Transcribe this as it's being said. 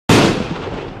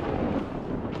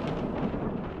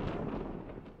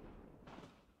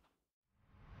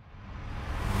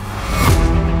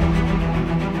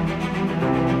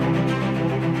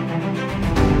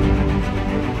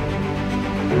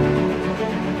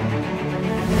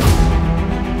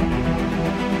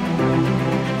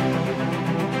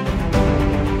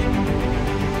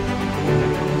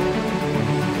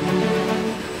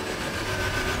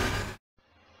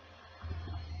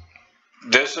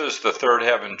the Third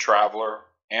Heaven Traveler,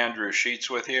 Andrew Sheets,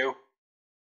 with you.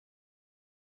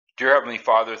 Dear Heavenly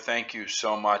Father, thank you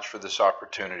so much for this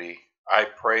opportunity. I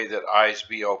pray that eyes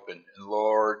be open, and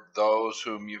Lord, those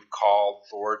whom you've called,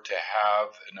 Lord, to have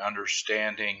an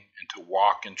understanding and to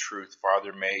walk in truth,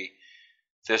 Father, may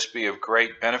this be of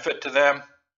great benefit to them.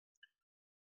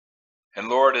 And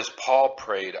Lord, as Paul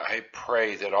prayed, I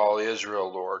pray that all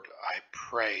Israel, Lord, I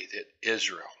pray that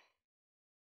Israel,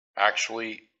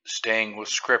 actually staying with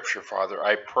Scripture, Father,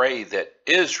 I pray that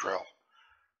Israel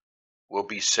will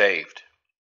be saved.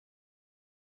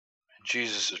 In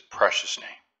Jesus' precious name.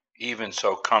 Even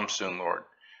so, come soon, Lord.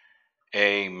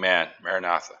 Amen.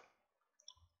 Maranatha.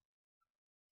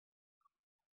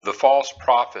 The false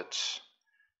prophets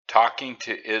talking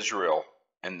to Israel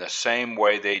in the same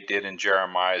way they did in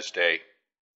Jeremiah's day.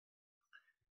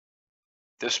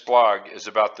 This blog is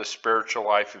about the spiritual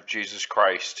life of Jesus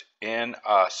Christ in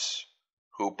us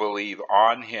who believe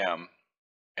on him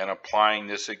and applying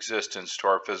this existence to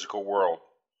our physical world.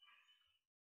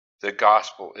 The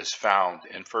gospel is found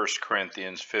in 1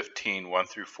 Corinthians 15, 1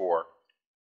 through 4.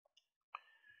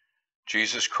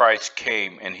 Jesus Christ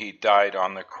came and he died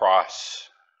on the cross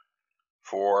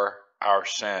for our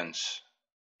sins.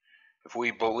 If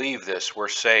we believe this, we're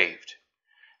saved.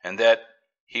 And that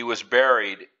he was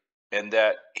buried and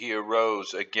that he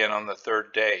arose again on the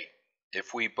third day.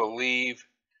 If we believe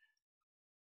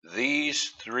these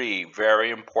three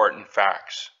very important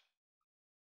facts,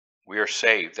 we are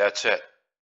saved. That's it.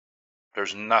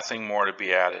 There's nothing more to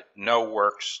be added. No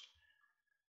works.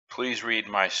 Please read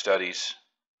my studies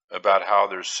about how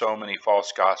there's so many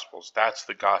false gospels. That's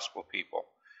the gospel, people.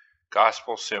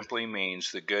 Gospel simply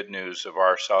means the good news of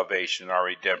our salvation, our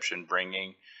redemption,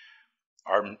 bringing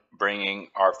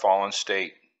our fallen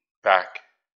state back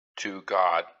to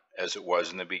God as it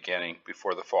was in the beginning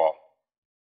before the fall.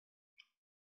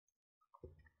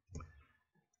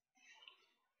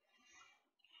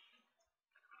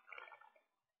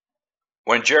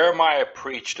 When Jeremiah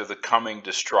preached of the coming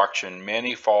destruction,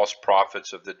 many false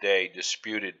prophets of the day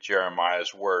disputed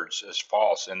Jeremiah's words as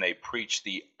false, and they preached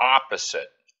the opposite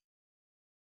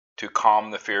to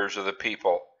calm the fears of the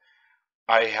people.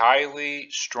 I highly,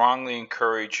 strongly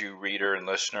encourage you, reader and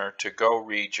listener, to go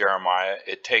read Jeremiah.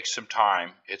 It takes some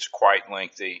time. It's quite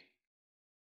lengthy.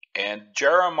 And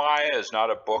Jeremiah is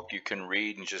not a book you can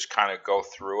read and just kind of go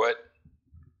through it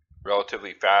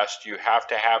relatively fast. You have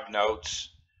to have notes.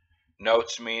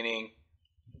 Notes meaning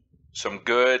some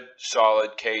good,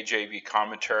 solid KJV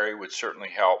commentary would certainly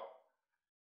help,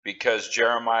 because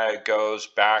Jeremiah goes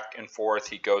back and forth.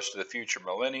 He goes to the future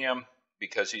millennium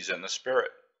because he's in the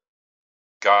Spirit.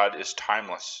 God is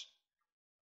timeless.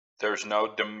 There's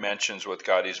no dimensions with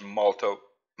God. He's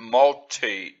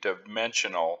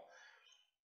multi-dimensional,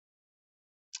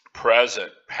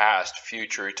 present, past,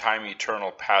 future, time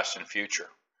eternal, past and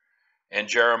future. And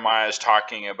Jeremiah is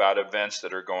talking about events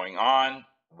that are going on,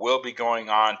 will be going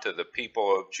on to the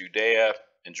people of Judea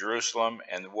and Jerusalem,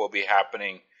 and will be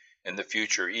happening in the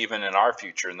future, even in our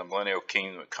future, in the millennial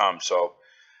kingdom that comes.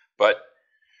 But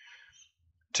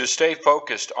to stay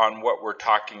focused on what we're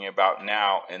talking about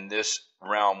now in this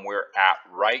realm we're at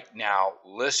right now,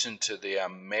 listen to the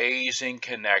amazing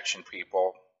connection,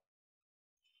 people.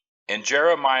 In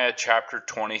Jeremiah chapter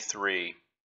 23,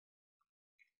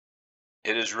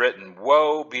 it is written,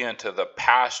 "Woe be unto the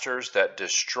pastors that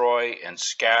destroy and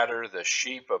scatter the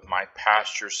sheep of my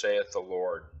pasture, saith the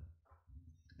Lord."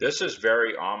 This is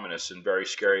very ominous and very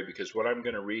scary, because what I'm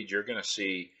going to read, you're going to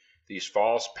see these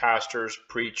false pastors,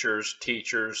 preachers,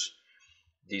 teachers,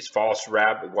 these false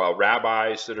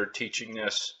rabbis that are teaching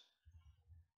this,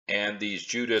 and these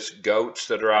Judas goats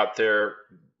that are out there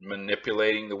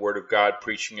manipulating the word of God,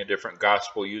 preaching a different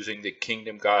gospel, using the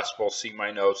kingdom gospel. See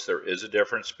my notes. There is a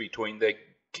difference between the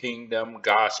kingdom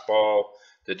gospel,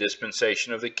 the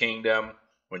dispensation of the kingdom.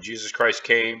 When Jesus Christ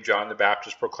came, John the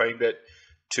Baptist proclaimed it,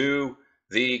 to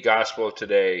the gospel of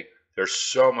today. There's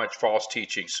so much false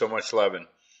teaching, so much leaven,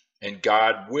 and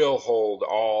God will hold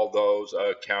all those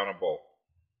accountable.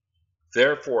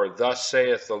 "Therefore, thus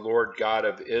saith the Lord God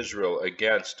of Israel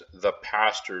against the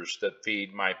pastors that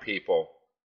feed my people.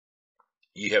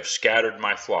 Ye have scattered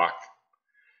my flock,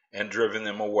 and driven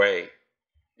them away,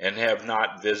 and have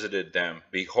not visited them.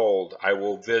 Behold, I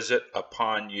will visit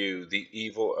upon you the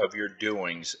evil of your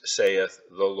doings, saith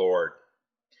the Lord.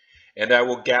 And I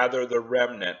will gather the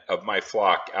remnant of my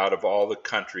flock out of all the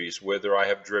countries whither I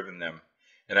have driven them,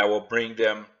 and I will bring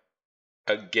them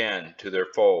again to their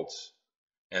folds,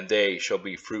 and they shall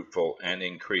be fruitful and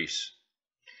increase.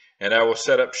 And I will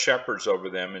set up shepherds over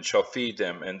them, and shall feed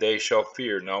them, and they shall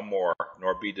fear no more,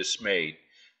 nor be dismayed,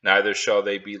 neither shall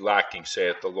they be lacking,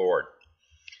 saith the Lord.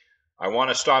 I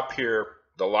want to stop here.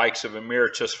 The likes of Amir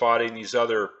Tsefati and these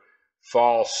other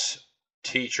false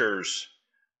teachers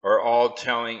are all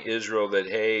telling Israel that,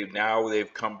 hey, now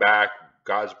they've come back.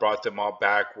 God's brought them all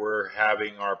back. We're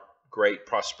having our great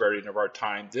prosperity of our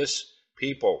time. This,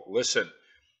 people, listen,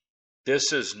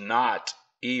 this is not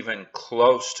even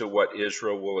close to what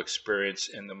Israel will experience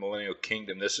in the millennial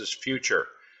kingdom. This is future.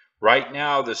 Right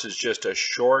now, this is just a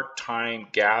short time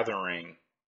gathering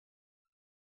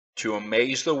to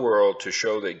amaze the world, to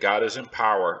show that God is in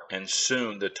power, and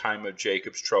soon the time of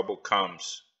Jacob's trouble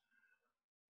comes.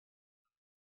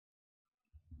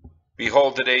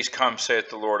 Behold, the days come, saith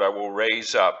the Lord, I will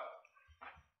raise up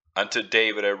unto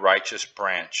David a righteous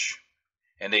branch,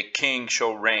 and a king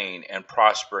shall reign and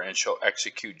prosper, and shall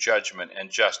execute judgment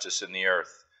and justice in the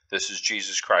earth. This is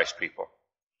Jesus Christ, people.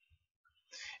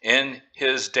 In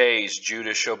his days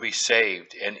Judah shall be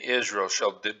saved, and Israel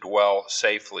shall dwell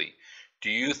safely. Do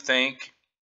you think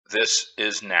this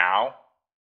is now?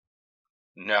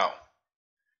 No.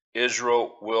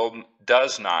 Israel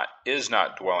is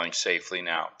not dwelling safely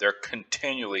now. They're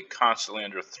continually, constantly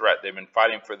under threat. They've been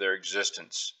fighting for their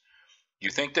existence. You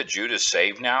think that Judah's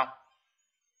saved now?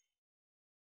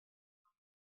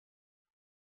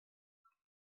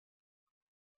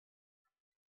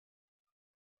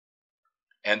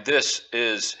 And this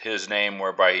is his name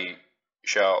whereby he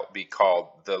shall be called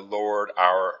the Lord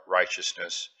our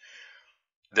righteousness.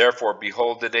 Therefore,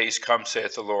 behold, the days come,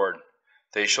 saith the Lord.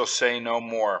 They shall say no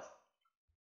more.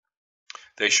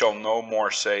 They shall no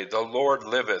more say, the Lord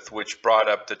liveth, which brought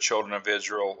up the children of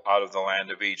Israel out of the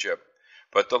land of Egypt.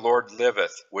 But the Lord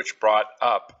liveth, which brought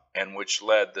up and which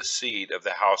led the seed of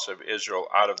the house of Israel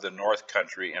out of the north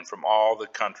country and from all the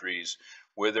countries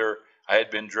whither I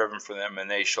had been driven from them, and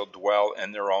they shall dwell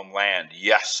in their own land.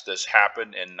 Yes, this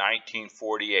happened in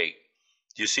 1948.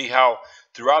 Do you see how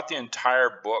throughout the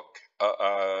entire book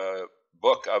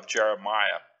of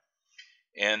Jeremiah,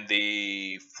 in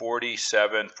the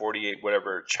 47, 48,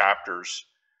 whatever chapters,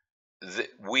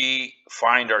 we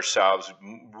find ourselves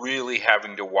really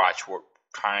having to watch what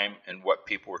time and what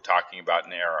people were talking about in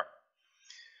the era.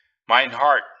 Mine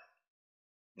heart.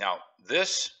 Now,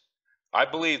 this, I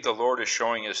believe the Lord is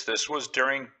showing us this was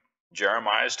during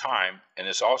Jeremiah's time, and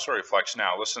this also reflects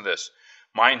now. Listen to this.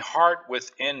 Mine heart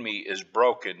within me is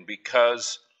broken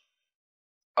because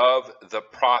of the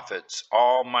prophets.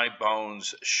 All my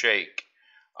bones shake.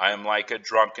 I am like a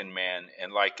drunken man,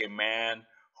 and like a man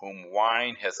whom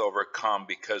wine hath overcome,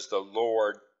 because of the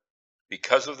Lord,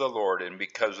 and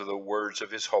because of the words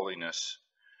of his holiness.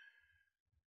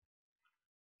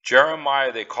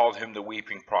 Jeremiah, they called him the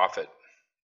weeping prophet.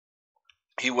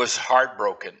 He was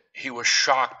heartbroken. He was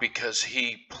shocked because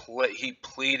he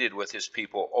pleaded with his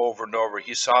people over and over.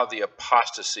 He saw the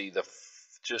apostasy,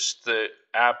 just the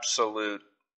absolute,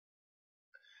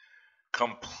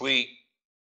 complete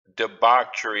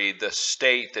debauchery, the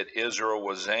state that Israel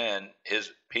was in,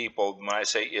 his people. When I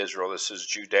say Israel, this is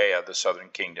Judea, the southern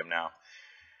kingdom now.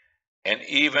 And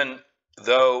even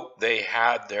though they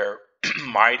had their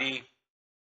mighty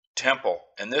temple,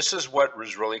 and this is what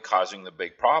was really causing the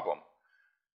big problem.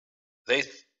 They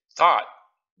thought,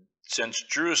 since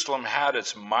Jerusalem had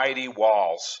its mighty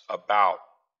walls about,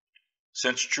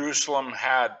 since Jerusalem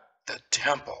had the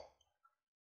temple,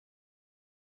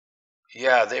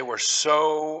 yeah, they were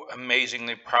so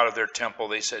amazingly proud of their temple.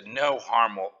 They said, no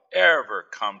harm will ever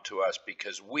come to us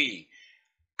because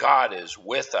God is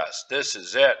with us. This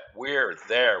is it. We're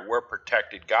there. We're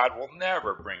protected. God will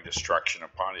never bring destruction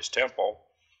upon his temple.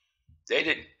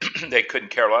 They couldn't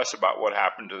care less about what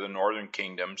happened to the northern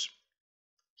kingdoms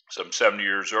some 70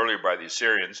 years earlier by the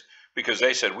Assyrians, because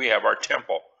they said, we have our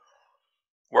temple.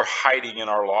 We're hiding in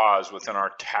our laws within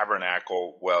our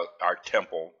tabernacle, our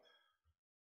temple.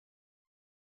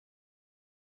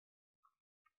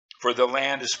 For the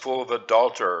land is full of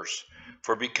adulterers,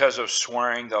 for because of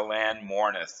swearing the land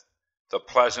mourneth. The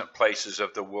pleasant places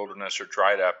of the wilderness are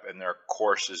dried up, and their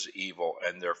course is evil,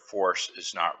 and their force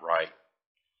is not right.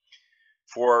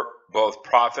 For both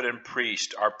prophet and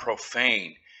priest are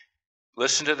profane.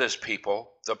 Listen to this,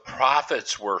 people. The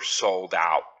prophets were sold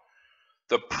out.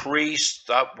 The priests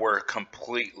that were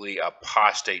completely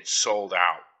apostate, sold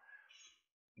out.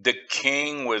 The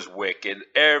king was wicked.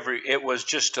 It was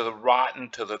just rotten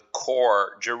to the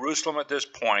core. Jerusalem at this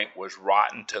point was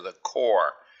rotten to the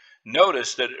core.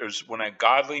 Notice that it was when a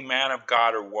godly man of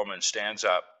God or woman stands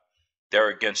up, they're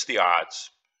against the odds.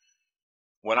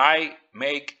 When I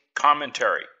make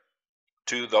commentary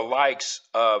to the likes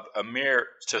of Amir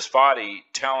Tsefati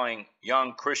telling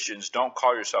young Christians, don't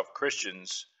call yourself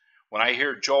Christians, when I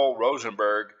hear Joel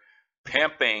Rosenberg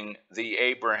pimping the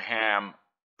Abraham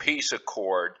peace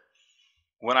accord,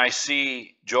 when I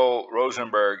see Joel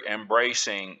Rosenberg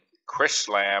embracing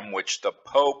Chrislam, which the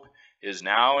Pope is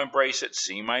now embracing it,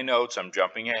 see my notes, I'm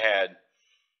jumping ahead,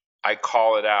 I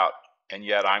call it out, and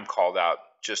yet I'm called out,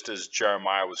 just as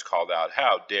Jeremiah was called out.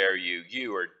 How dare you?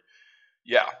 You are,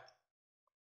 yeah.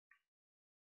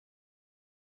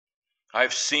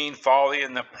 I've seen folly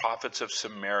in the prophets of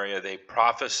Samaria. They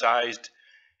prophesied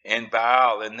in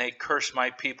Baal, and they cursed my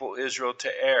people Israel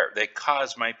to err. They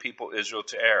caused my people Israel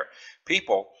to err.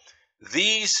 People,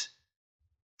 these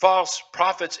false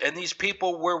prophets and these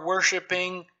people were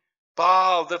worshiping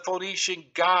Baal, the Phoenician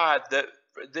god,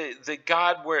 the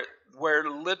god where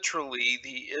literally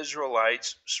the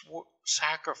Israelites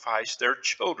sacrificed their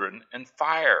children in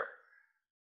fire.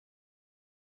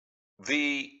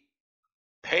 The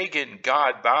pagan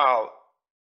god Baal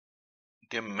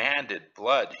demanded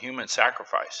blood, human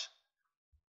sacrifice.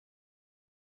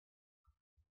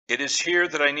 It is here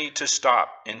that I need to stop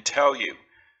and tell you,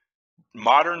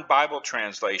 modern Bible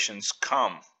translations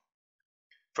come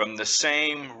from the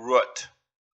same root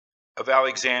of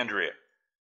Alexandria,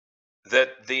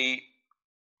 that the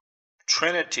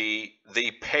Trinity,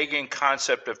 the pagan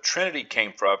concept of Trinity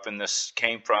came from, and this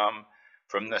came from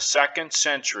the 2nd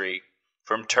century,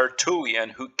 from Tertullian,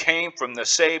 who came from the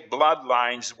same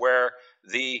bloodlines where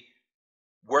the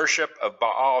worship of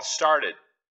Baal started,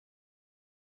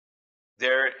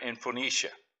 there in Phoenicia.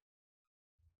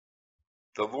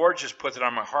 The Lord just put it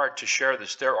on my heart to share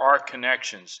this. There are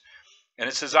connections. And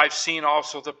it says, I've seen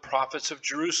also the prophets of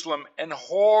Jerusalem, an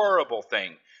horrible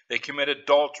thing. They commit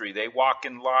adultery, they walk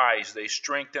in lies, they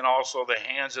strengthen also the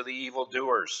hands of the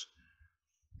evildoers.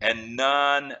 And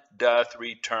none doth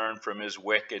return from his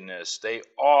wickedness. They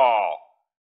all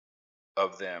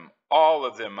of them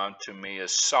unto me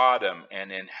as Sodom,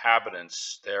 and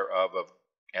inhabitants thereof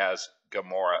as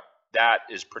Gomorrah. That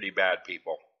is pretty bad,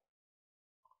 people.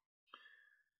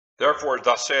 Therefore,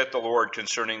 thus saith the Lord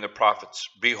concerning the prophets,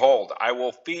 behold, I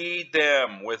will feed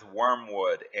them with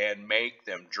wormwood, and make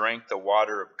them drink the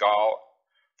water of gall.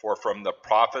 For from the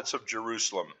prophets of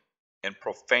Jerusalem in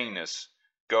profaneness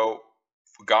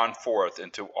gone forth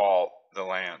into all the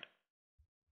land.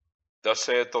 Thus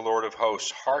saith the Lord of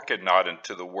hosts, hearken not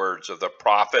unto the words of the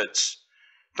prophets.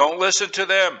 Don't listen to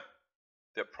them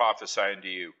that prophesy unto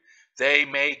you. They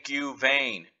make you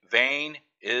vain. Vain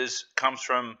comes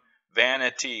from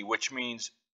vanity, which means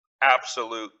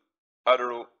absolute,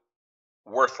 utter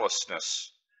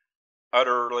worthlessness.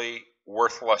 Utterly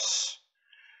worthless.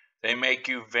 They make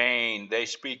you vain. They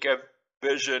speak of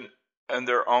vision in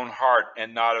their own heart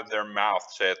and not of their mouth,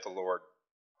 saith the Lord.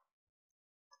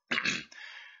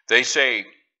 They say,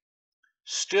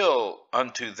 still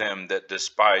unto them that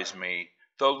despise me,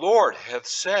 the Lord hath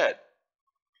said,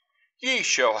 ye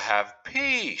shall have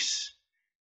peace.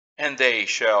 And they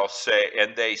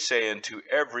say unto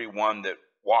every one that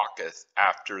walketh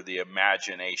after the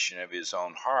imagination of his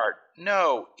own heart,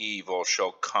 no evil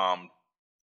shall come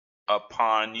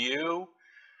upon you.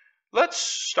 Let's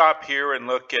stop here and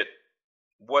look at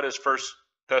what does 1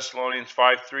 Thessalonians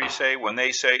 5:3 say? When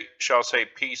they shall say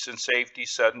peace and safety,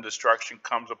 sudden destruction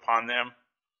comes upon them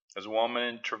as a woman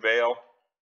in travail.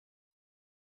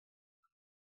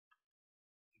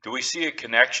 Do we see a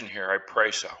connection here? I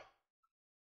pray so.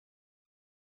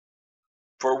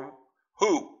 For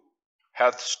who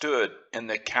hath stood in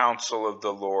the counsel of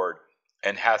the Lord,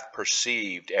 and hath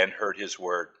perceived and heard his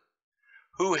word?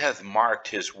 Who hath marked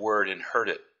his word and heard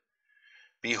it?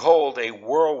 Behold, a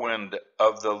whirlwind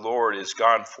of the Lord is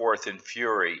gone forth in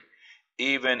fury,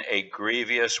 even a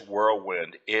grievous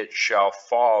whirlwind. It shall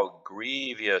fall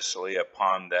grievously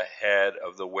upon the head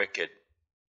of the wicked.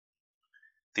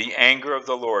 The anger of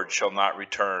the Lord shall not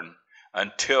return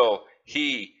until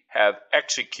he have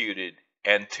executed,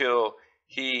 until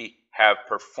he have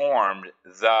performed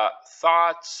the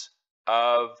thoughts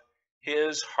of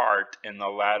his heart. In the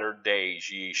latter days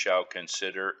ye shall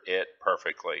consider it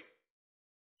perfectly.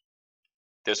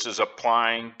 This is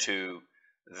applying to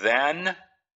then,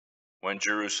 when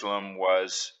Jerusalem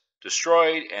was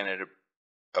destroyed, and it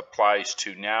applies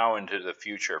to now into the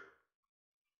future.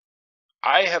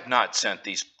 I have not sent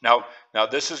these. Now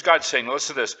this is God saying,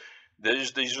 listen to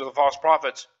this. These are the false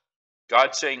prophets.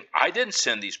 God saying, I didn't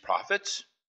send these prophets,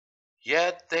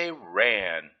 yet they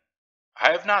ran.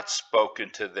 I have not spoken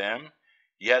to them,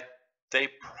 yet they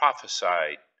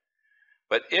prophesied.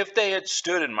 But if they had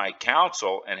stood in my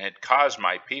counsel and had caused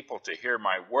my people to hear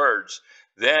my words,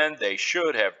 then they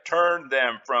should have turned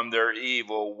them from their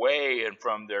evil way and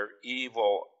from the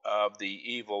evil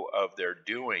of their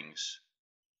doings.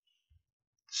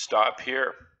 Stop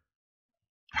here.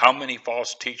 How many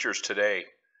false teachers today,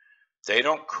 they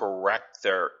don't correct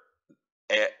their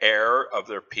error of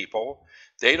their people.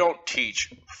 They don't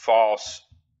teach false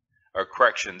or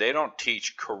correction. They don't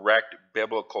teach correct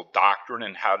biblical doctrine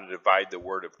and how to divide the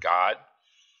word of God.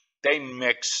 They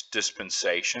mix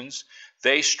dispensations.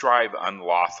 They strive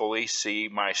unlawfully. See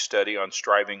my study on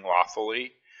striving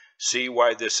lawfully. See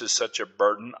why this is such a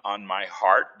burden on my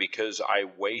heart, because I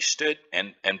wasted,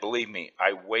 and believe me,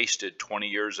 I wasted 20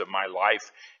 years of my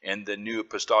life in the New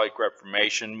Apostolic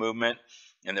Reformation movement,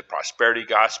 in the prosperity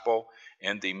gospel,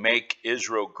 in the Make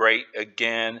Israel Great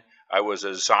Again. I was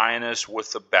a Zionist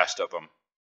with the best of them.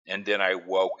 And then I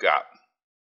woke up.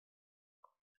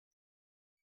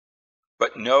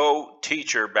 But no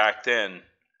teacher back then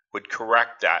would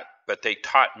correct that, but they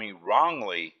taught me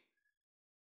wrongly.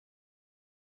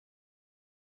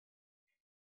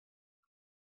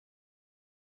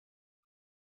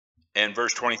 In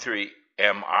verse 23,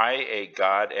 am I a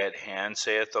God at hand,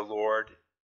 saith the Lord,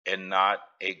 and not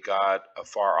a God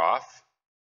afar off?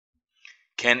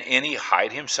 Can any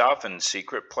hide himself in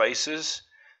secret places,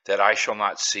 that I shall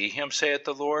not see him, saith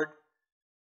the Lord?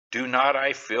 Do not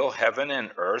I fill heaven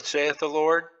and earth, saith the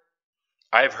Lord?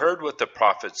 I have heard what the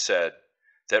prophets said,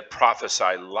 that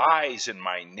prophesy lies in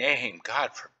my name,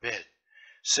 God forbid,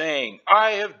 saying,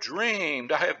 I have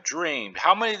dreamed, I have dreamed.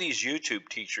 How many of these YouTube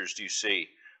teachers do you see?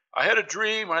 I had a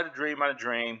dream, I had a dream, I had a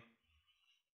dream.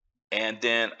 And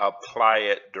then apply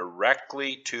it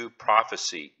directly to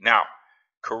prophecy. Now,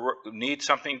 need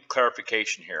something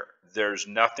clarification here. There's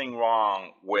nothing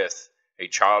wrong with a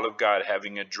child of God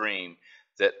having a dream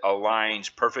that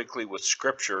aligns perfectly with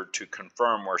Scripture to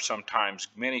confirm, where sometimes,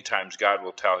 many times, God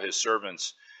will tell his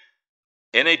servants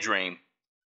in a dream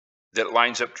that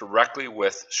lines up directly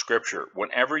with Scripture.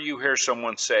 Whenever you hear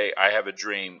someone say, I have a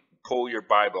dream, pull your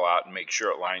Bible out and make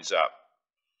sure it lines up.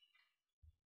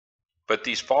 But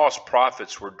these false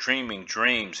prophets were dreaming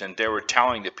dreams, and they were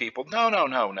telling the people, no,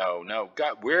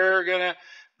 God,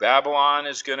 Babylon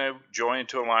is going to join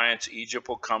into alliance. Egypt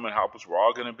will come and help us. We're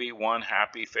all going to be one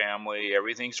happy family.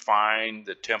 Everything's fine.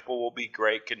 The temple will be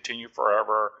great, continue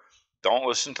forever. Don't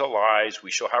listen to lies.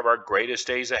 We shall have our greatest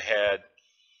days ahead.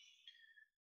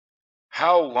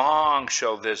 How long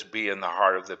shall this be in the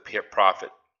heart of the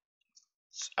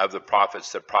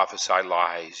prophets that prophesy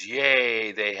lies?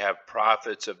 Yea, they have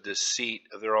prophets of deceit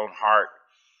of their own heart,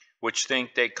 which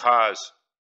think to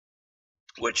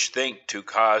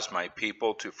cause my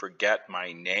people to forget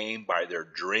my name by their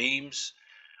dreams,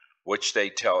 which they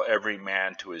tell every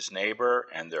man to his neighbor,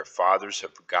 and their fathers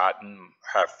have forgotten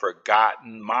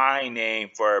my name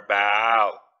for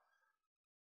Baal.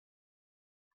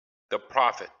 The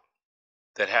prophet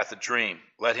that hath a dream,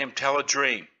 let him tell a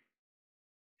dream.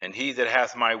 And he that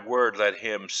hath my word, let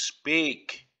him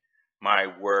speak my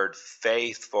word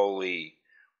faithfully.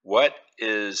 What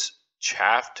is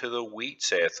chaff to the wheat,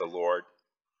 saith the Lord?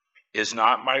 Is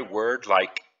not my word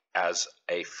like as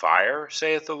a fire,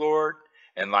 saith the Lord,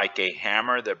 and like a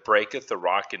hammer that breaketh the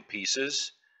rock in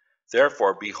pieces?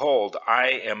 Therefore, behold,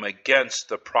 I am against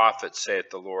the prophets, saith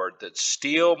the Lord, that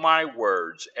steal my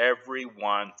words, every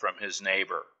one from his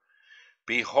neighbor.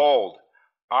 Behold,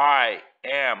 I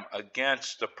am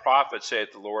against the prophets,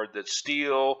 saith the Lord, that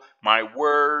steal my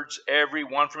words, every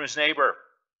one from his neighbor.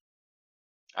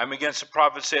 I'm against the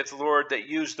prophets, saith the Lord, that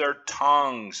use their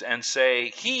tongues and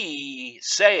say, he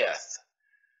saith.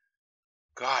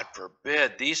 God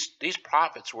forbid. These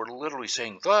prophets were literally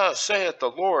saying, thus saith the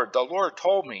Lord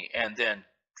told me, and then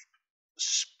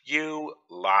spew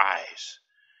lies.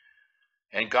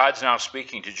 And God's now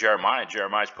speaking to Jeremiah.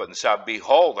 Jeremiah's putting this out.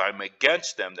 Behold, I'm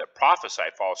against them that prophesy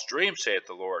false dreams, saith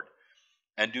the Lord,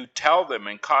 and do tell them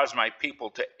and cause my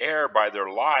people to err by their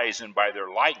lies and by their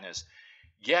likeness.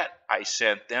 Yet I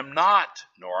sent them not,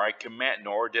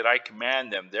 nor did I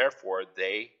command them. Therefore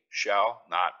they shall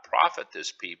not profit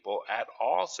this people at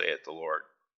all, saith the Lord.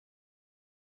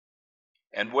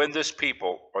 And when this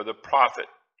people, or the prophet,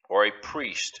 or a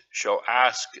priest shall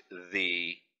ask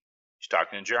thee, he's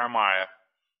talking to Jeremiah,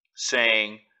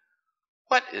 saying,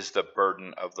 what is the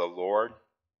burden of the Lord?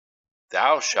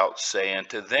 Thou shalt say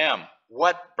unto them,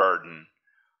 what burden?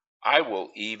 I will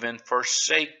even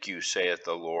forsake you, saith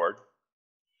the Lord.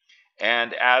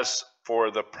 And as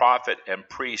for the prophet and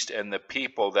priest and the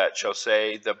people that shall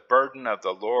say, the burden of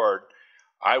the Lord,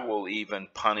 I will even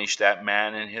punish that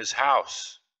man in his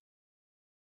house.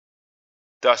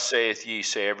 Thus saith ye,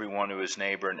 say every one to his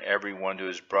neighbor and every one to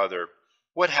his brother,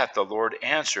 what hath the Lord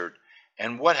answered?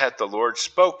 And what hath the Lord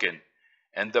spoken?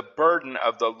 And the burden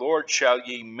of the Lord shall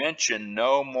ye mention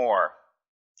no more.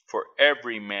 For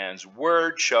every man's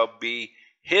word shall be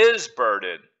his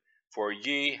burden. For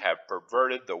ye have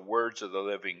perverted the words of the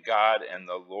living God, and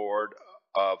the Lord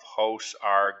of hosts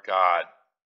our God.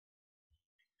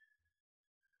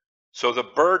 So the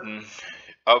burden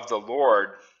of the Lord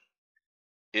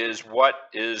is what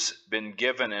is been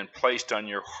given and placed on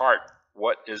your heart.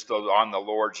 What is on the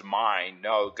Lord's mind?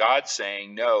 No, God's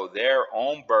saying, no, their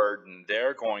own burden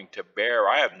they're going to bear.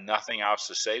 I have nothing else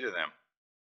to say to them.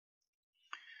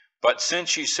 But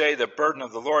since you say the burden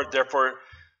of the Lord, therefore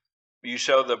you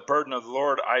say the burden of the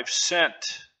Lord I've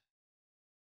sent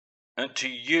unto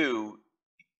you,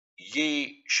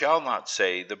 ye shall not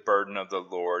say the burden of the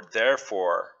Lord.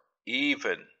 Therefore,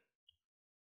 even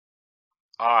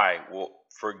I will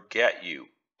forget you,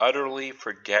 utterly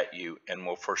forget you, and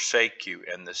will forsake you,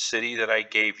 and the city that I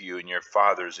gave you and your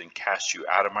fathers, and cast you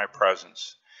out of my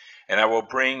presence. And I will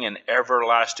bring an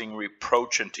everlasting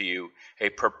reproach unto you, a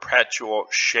perpetual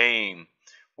shame,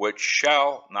 which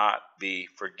shall not be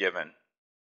forgiven.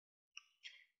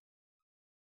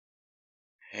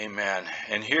 Amen.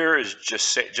 And here is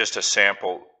just a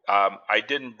sample. I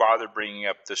didn't bother bringing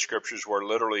up the scriptures where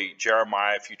literally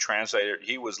Jeremiah, if you translate it,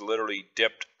 he was literally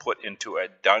put into a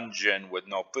dungeon with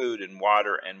no food and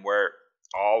water, and where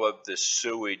all of the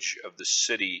sewage of the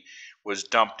city was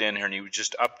dumped in here, and he was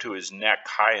just up to his neck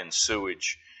high in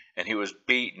sewage, and he was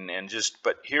beaten.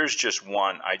 But here's just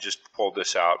one. I just pulled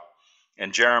this out.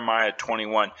 In Jeremiah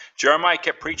 21, Jeremiah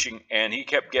kept preaching, and he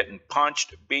kept getting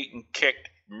punched, beaten, kicked,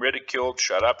 ridiculed,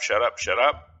 shut up, shut up, shut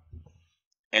up.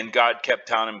 And God kept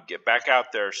telling him, get back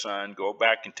out there, son. Go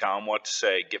back and tell him what to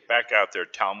say. Get back out there.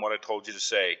 Tell him what I told you to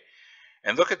say.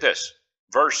 And look at this.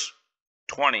 Verse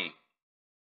 20.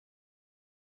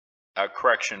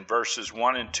 Verses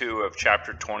 1 and 2 of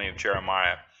chapter 20 of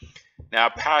Jeremiah. Now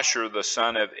Pashur, the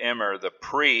son of Immer, the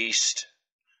priest,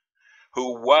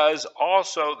 who was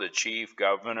also the chief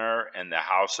governor in the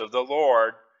house of the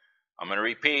Lord. I'm going to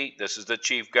repeat, this is the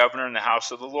chief governor in the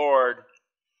house of the Lord.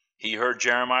 He heard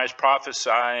Jeremiah's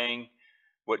prophesying,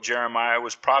 what Jeremiah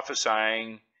was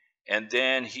prophesying, and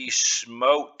then he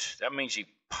smote. That means he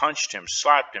punched him,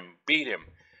 slapped him, beat him.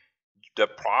 The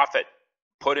prophet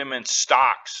put him in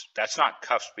stocks. That's not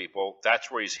cuffs, people. That's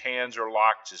where his hands are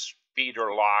locked, his feet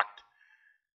are locked,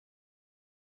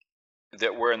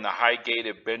 that were in the high gate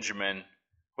of Benjamin,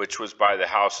 which was by the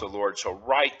house of the Lord. So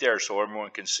right there, so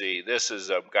everyone can see, this is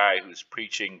a guy who's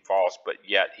preaching false, but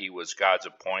yet he was God's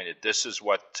appointed. This is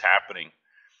what's happening.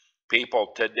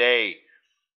 People, today,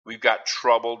 we've got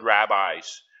troubled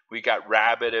rabbis. We got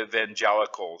rabid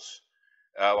evangelicals,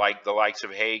 like the likes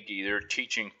of Hagee. They're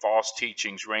teaching false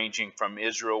teachings ranging from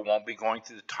Israel won't be going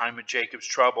through the time of Jacob's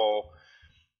trouble,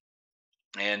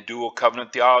 and dual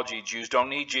covenant theology. Jews don't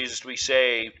need Jesus to be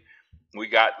saved. We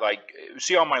got, like,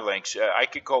 see all my links. I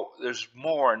could go, there's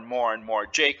more and more and more.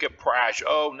 Jacob crash.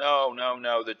 Oh, no, no,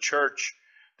 no. The church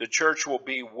will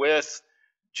be with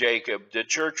Jacob. The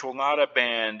church will not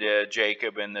abandon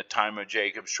Jacob in the time of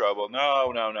Jacob's trouble.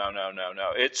 No, no, no, no, no,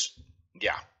 no.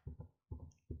 Yeah.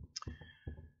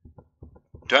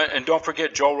 And don't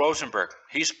forget Joel Rosenberg.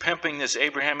 He's pimping this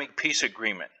Abrahamic peace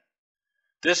agreement.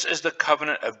 This is the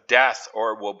covenant of death,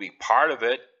 or will be part of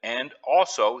it. And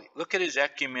also, look at his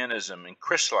ecumenism in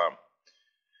Chrislam.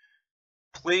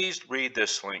 Please read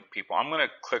this link, people. I'm going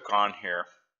to click on here.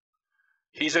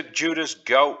 He's a Judas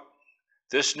goat.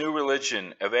 This new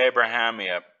religion of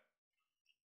Abrahamia.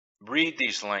 Read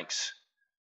these links.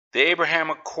 The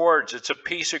Abraham Accords, it's a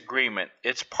peace agreement.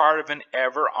 It's part of an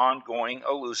ever ongoing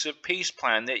elusive peace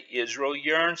plan that Israel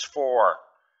yearns for.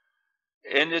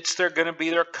 And they're going to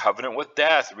be their covenant with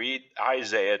death. Read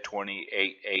Isaiah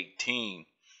 28:18,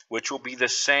 which will be the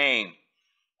same,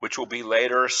 which will be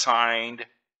later signed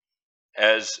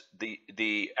as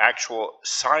the actual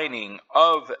signing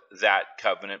of that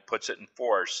covenant puts it in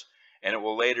force, and it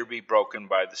will later be broken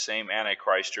by the same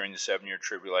Antichrist during the 7-year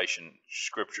tribulation.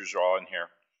 Scriptures are all in here.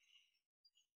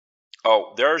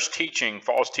 Oh, there's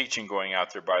false teaching going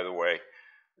out there, by the way.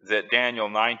 That Daniel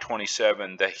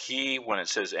 9:27, that he, when it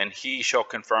says, and he shall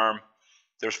confirm,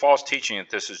 there's false teaching that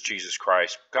this is Jesus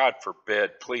Christ. God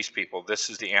forbid, please, people,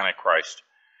 this is the Antichrist.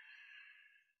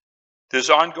 This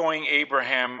ongoing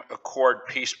Abraham Accord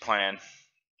peace plan,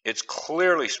 it's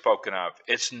clearly spoken of.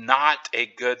 It's not a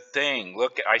good thing.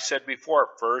 Look, I said before,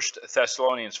 1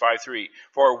 Thessalonians 5:3,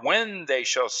 for when they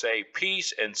shall say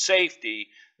peace and safety,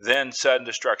 then sudden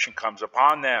destruction comes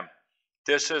upon them.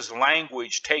 This is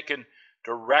language taken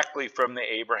directly from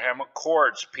the Abraham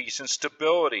Accords, peace and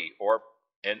stability,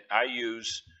 and I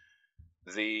use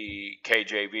the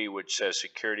KJV, which says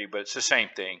security, but it's the same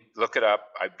thing. Look it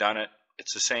up. I've done it.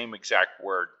 It's the same exact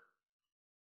word.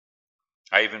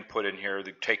 I even put in here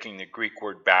taking the Greek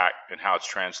word back and how it's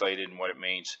translated and what it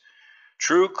means.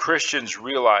 True Christians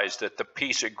realize that the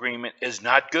peace agreement is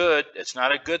not good. It's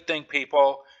not a good thing,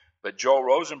 people, but Joel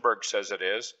Rosenberg says it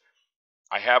is.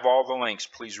 I have all the links.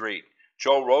 Please read.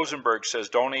 Joel Rosenberg says,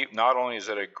 not only is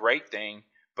it a great thing,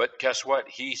 but guess what?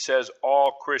 He says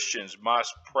all Christians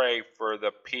must pray for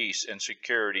the peace and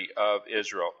security of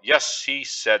Israel. Yes, he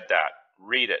said that.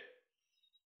 Read it.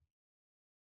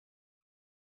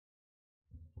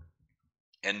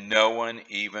 And no one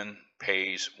even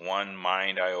pays one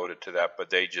mind iota to that,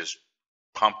 but they just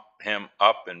pump him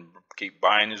up and keep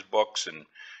buying his books and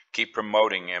keep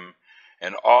promoting him.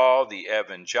 And all the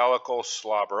evangelicals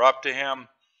slobber up to him.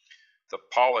 The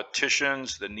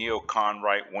politicians, the neocon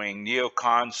right-wing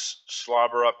neocons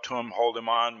slobber up to him, hold him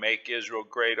on, make Israel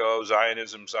great, oh,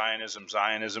 Zionism, Zionism,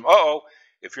 Zionism. Oh,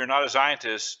 if you're not a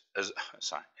Zionist,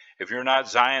 if you're not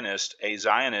Zionist, a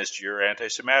Zionist, you're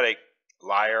anti-Semitic.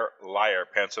 Liar, liar,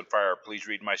 pants on fire. Please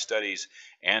read my studies.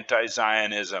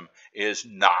 Anti-Zionism is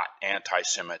not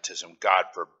anti-Semitism. God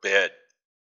forbid.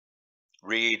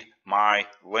 Read my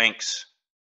links.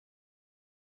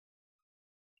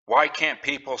 Why can't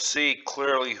people see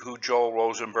clearly who Joel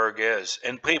Rosenberg is?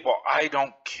 And people, I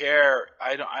don't care.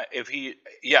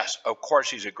 Yes, of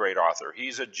course he's a great author.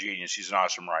 He's a genius. He's an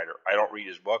awesome writer. I don't read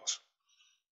his books.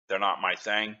 They're not my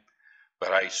thing.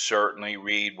 But I certainly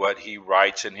read what he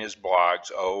writes in his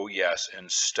blogs. Oh, yes,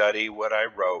 and study what I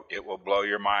wrote. It will blow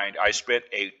your mind. I spent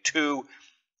a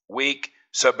 2-week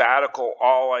sabbatical.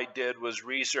 All I did was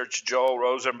research Joel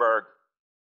Rosenberg.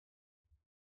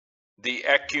 The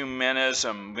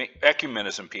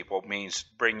ecumenism, people, means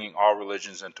bringing all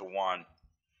religions into one.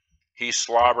 He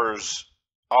slobbers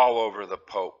all over the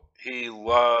Pope. He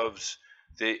loves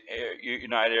the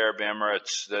United Arab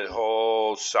Emirates, the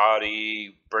whole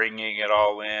Saudi, bringing it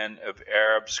all in, of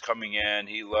Arabs coming in.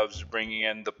 He loves bringing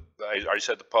in I already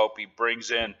said the Pope. He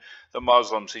brings in the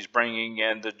Muslims. He's bringing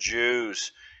in the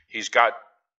Jews. He's got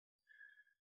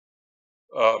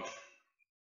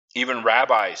even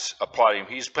rabbis applauding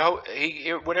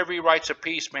him. Whenever he writes a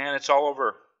piece, man, it's all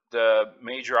over the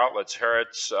major outlets.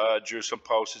 Haaretz, Jerusalem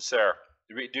Post, it's there.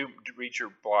 Read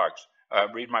your blogs.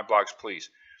 Read my blogs, please.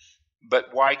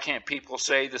 But why can't people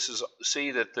see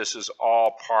that this is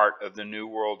all part of the New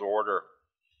World Order?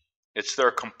 It's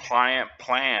their compliant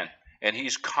plan, and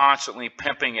he's constantly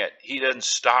pimping it. He doesn't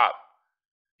stop.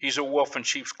 He's a wolf in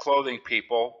sheep's clothing,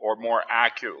 people, or more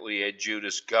accurately, a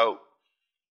Judas goat.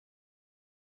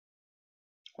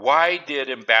 Why did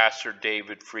Ambassador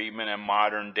David Friedman, a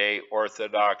modern-day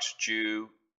Orthodox Jew,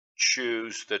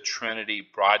 choose the Trinity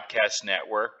Broadcast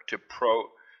Network to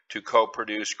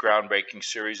co-produce groundbreaking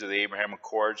series of the Abraham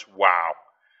Accords? Wow.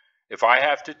 If I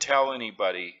have to tell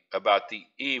anybody about the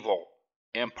evil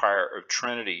empire of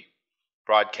Trinity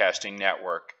Broadcasting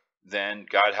Network, then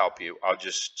God help you. I'll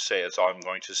just say that's all I'm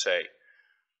going to say.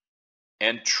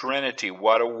 And Trinity,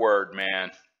 what a word,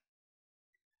 man.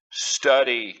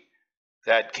 Study.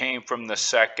 That came from the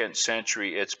 2nd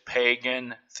century. It's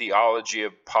pagan theology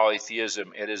of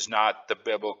polytheism. It is not the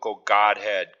biblical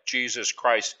Godhead. Jesus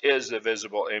Christ is the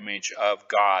visible image of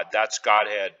God. That's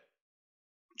Godhead.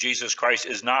 Jesus Christ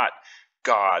is not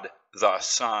God the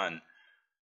Son.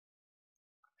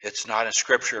 It's not in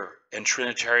Scripture, and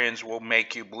Trinitarians will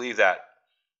make you believe that.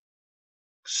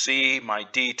 See my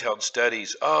detailed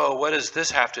studies. Oh, what does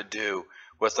this have to do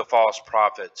with the false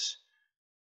prophets?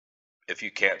 If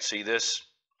you can't see this,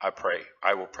 I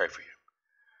will pray for you.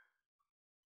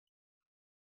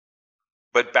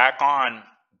 But back on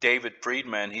David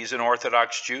Friedman, he's an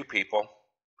Orthodox Jew, people.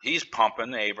 He's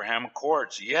pumping the Abraham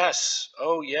Accords. Yes,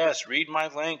 oh yes, read my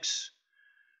links.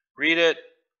 Read it.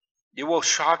 It will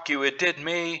shock you. It did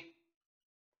me.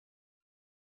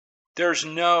 There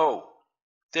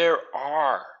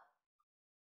are.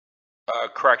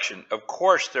 Correction. Of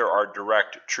course, there are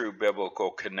direct, true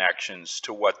biblical connections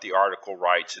to what the article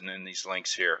writes and in these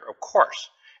links here. Of course.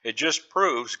 It just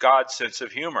proves God's sense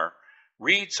of humor.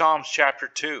 Read Psalms chapter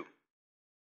 2.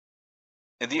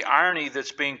 And the irony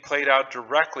that's being played out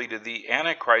directly to the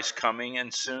Antichrist coming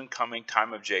and soon coming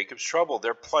time of Jacob's trouble.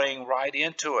 They're playing right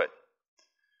into it.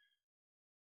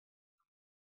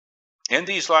 In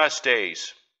these last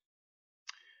days,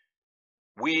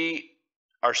 we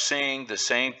are seeing the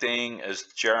same thing as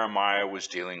Jeremiah was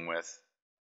dealing with.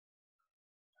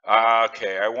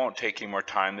 Okay, I won't take any more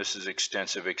time. This is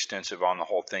extensive on the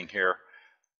whole thing here.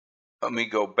 Let me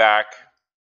go back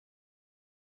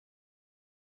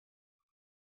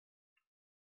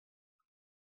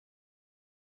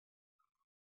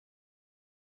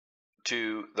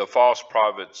to the false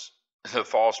prophets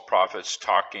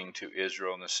talking to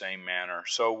Israel in the same manner.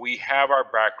 So we have our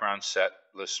background set,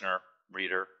 listener,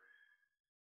 reader.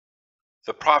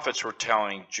 The prophets were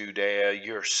telling Judea,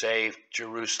 you're safe,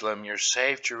 Jerusalem, you're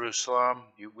safe, Jerusalem.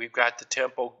 We've got the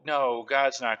temple. No,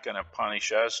 God's not going to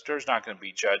punish us. There's not going to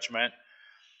be judgment.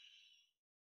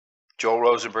 Joel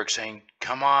Rosenberg saying,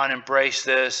 come on, embrace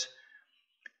this.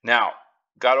 Now,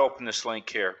 got to open this link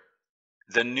here.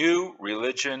 The new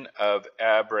religion of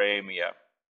Abrahamia.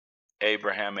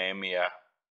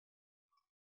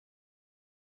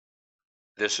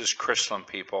 This is Chrislam,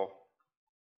 people.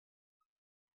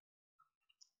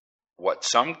 What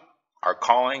some are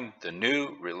calling the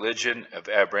new religion of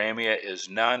Abrahamia is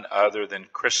none other than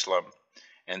Chrislam,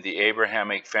 and the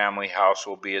Abrahamic family house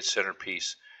will be its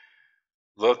centerpiece.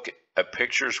 Look, a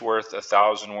picture's worth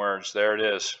 1,000 words. There it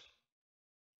is.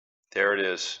 There it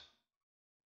is.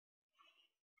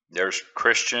 There's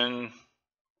Christian,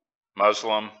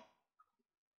 Muslim,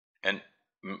 and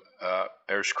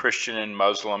there's Christian and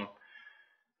Muslim,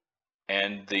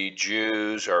 and the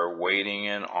Jews are waiting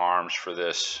in arms for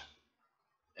this.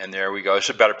 And there we go. It's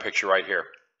a better picture right here.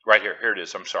 Right here. Here it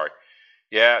is. I'm sorry.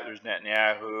 Yeah, there's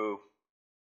Netanyahu.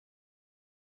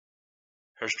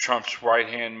 There's Trump's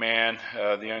right-hand man,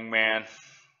 the young man.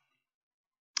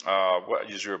 What? I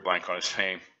just drew a blank on his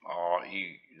name. Oh,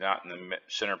 he's not in the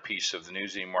centerpiece of the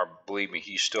news anymore. Believe me,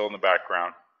 he's still in the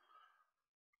background.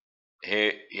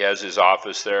 He has his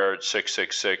office there at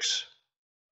 666.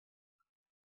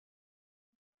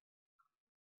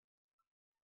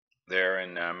 There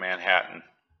in Manhattan.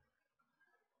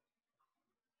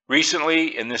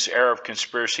 Recently, in this era of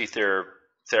conspiracy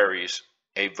theories,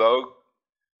 a vogue,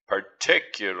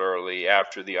 particularly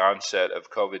after the onset of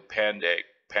COVID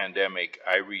pandemic,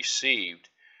 I received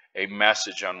a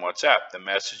message on WhatsApp. The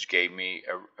message gave me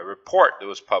a report that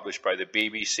was published by the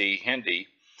BBC Hindi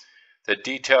that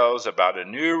details about a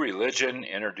new religion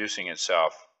introducing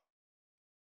itself.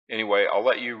 Anyway, I'll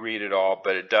let you read it all,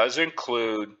 but it does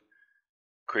include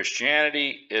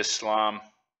Christianity, Islam,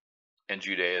 and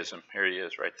Judaism. Here he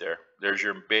is right there. There's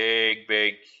your big,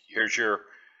 here's your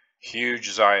huge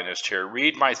Zionist here.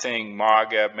 Read my thing,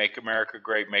 MAGA, Make America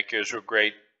Great, Make Israel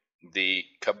Great, the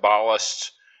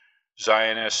Kabbalist,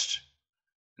 Zionist,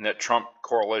 and that Trump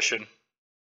coalition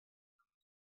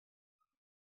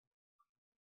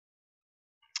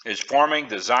is forming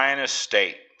the Zionist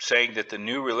state, saying that the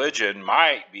new religion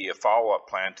might be a follow-up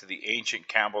plan to the ancient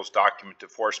Campbell's document to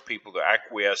force people to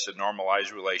acquiesce and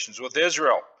normalize relations with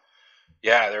Israel.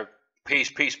 Yeah, they're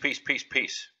peace.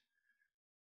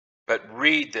 But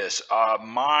read this.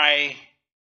 My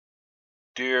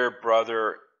dear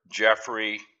brother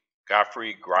Godfrey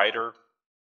Greider,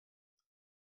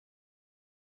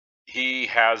 he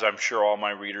has, I'm sure all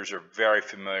my readers are very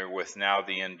familiar with Now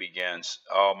the End Begins.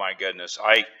 Oh my goodness.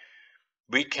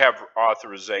 We have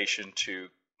authorization to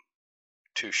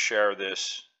share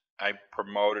this. I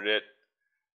promoted it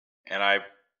and I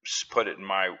put it in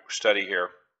my study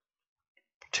here.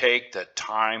 Take the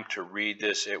time to read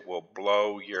this. It will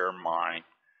blow your mind.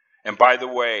 And by the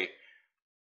way,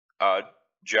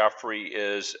 Jeffrey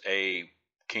is a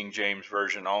King James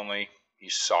Version only.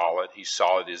 He's solid.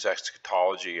 His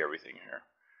eschatology, everything here.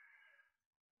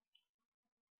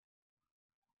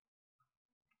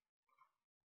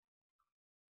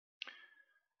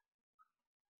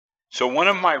 So one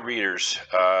of my readers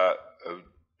on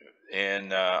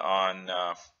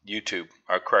YouTube,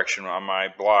 correction, on my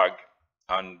blog,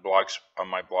 on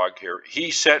my blog here,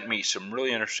 he sent me some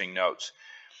really interesting notes.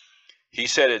 He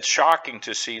said it's shocking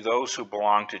to see those who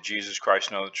belong to Jesus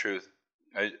Christ know the truth.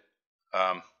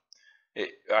 I'm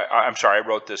sorry, I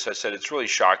wrote this. I said it's really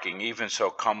shocking. Even so,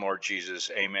 come Lord Jesus,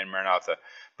 Amen, Maranatha.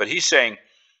 But he's saying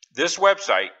this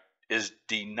website is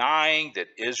denying that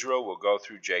Israel will go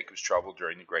through Jacob's trouble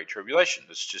during the Great Tribulation.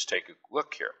 Let's just take a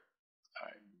look here. All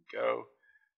right, go.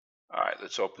 All right,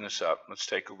 let's open this up. Let's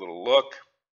take a little look.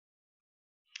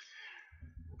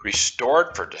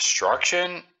 Restored for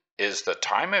destruction? Is the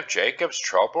time of Jacob's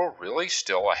trouble really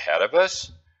still ahead of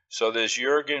us? So this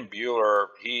Jürgen Buehler,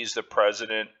 he's the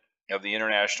president of the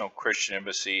International Christian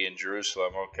Embassy in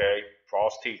Jerusalem, okay?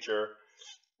 False teacher.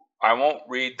 I won't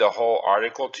read the whole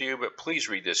article to you, but please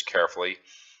read this carefully.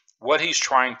 What he's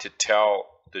trying to tell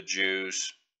the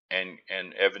Jews, and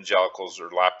evangelicals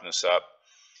are lapping this up,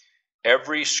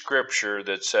 every scripture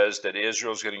that says that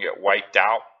Israel's going to get wiped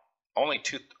out, only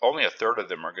a third of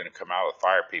them are going to come out of the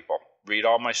fire, people. Read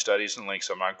all my studies and links.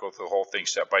 I'm not going to go through the whole thing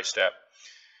step by step.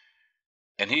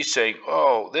 And he's saying,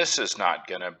 oh, this is not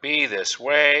going to be this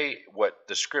way. What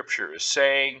the scripture is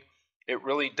saying, it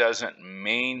really doesn't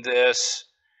mean this.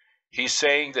 He's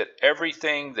saying that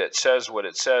everything that says what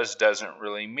it says doesn't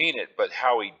really mean it, but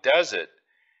how he does it,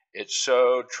 it's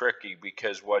so tricky,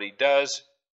 because what he does,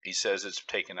 he says it's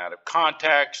taken out of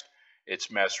context, it's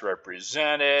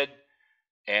misrepresented,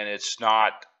 and it's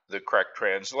not the correct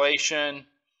translation,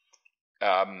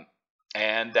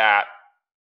 and that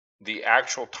the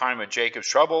actual time of Jacob's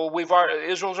trouble.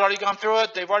 Israel's already gone through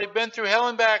it. They've already been through hell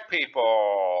and back,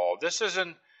 people. This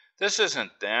isn't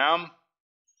them.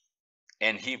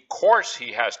 And of course,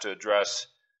 he has to address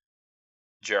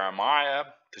Jeremiah,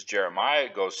 because Jeremiah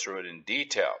goes through it in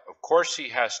detail. Of course, he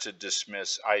has to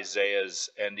dismiss Isaiah's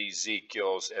and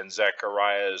Ezekiel's and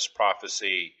Zechariah's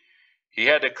prophecy. He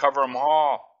had to cover them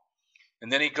all.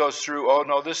 And then he goes through, oh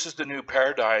no, this is the new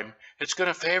paradigm. It's going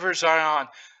to favor Zion.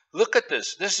 Look at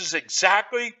this. This is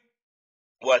exactly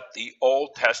what the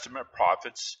Old Testament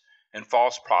prophets and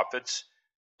false prophets,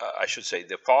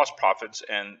 the false prophets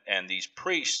and these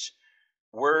priests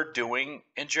were doing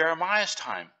in Jeremiah's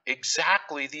time.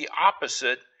 Exactly the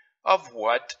opposite of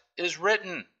what is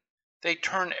written. They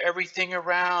turn everything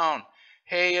around.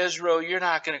 Hey, Israel, you're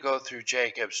not going to go through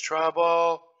Jacob's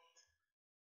trouble.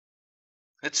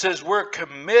 It says we're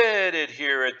committed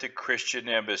here at the Christian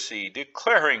Embassy,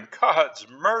 declaring God's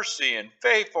mercy and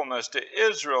faithfulness to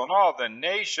Israel and all the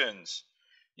nations.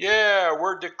 Yeah,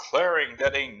 we're declaring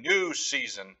that a new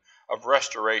season of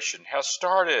restoration has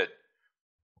started.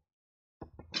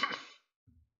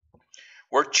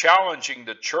 We're challenging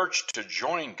the church to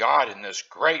join God in this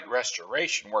great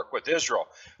restoration work with Israel.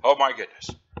 Oh my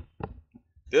goodness.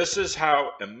 This is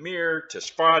how Amir,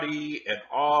 Tisfati, and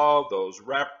all those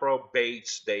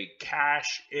reprobates, they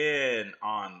cash in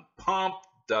on pump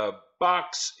the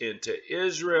bucks into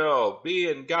Israel, be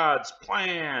in God's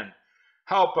plan.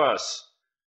 Help us.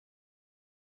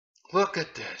 Look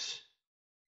at this.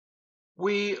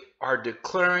 We are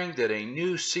declaring that a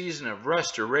new season of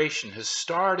restoration has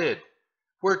started.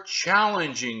 We're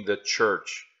challenging the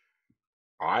church.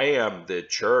 I am the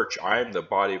church. I am the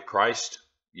body of Christ.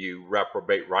 You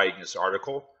reprobate writing this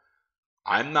article.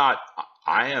 I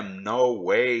am no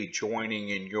way joining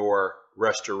in your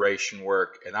restoration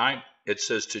work. And it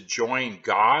says to join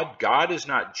God. God is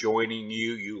not joining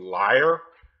you, you liar.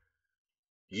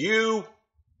 You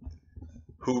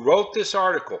who wrote this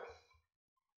article.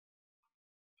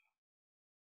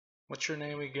 What's your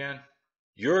name again?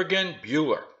 Jürgen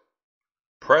Buehler,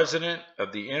 president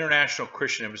of the International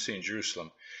Christian Embassy in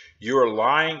Jerusalem. You are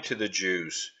lying to the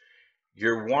Jews.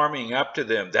 You're warming up to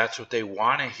them. That's what they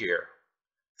want to hear.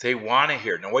 They want to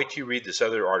hear. Now wait till you read this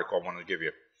other article I want to give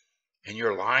you. And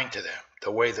you're lying to them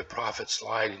the way the prophets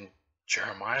lied in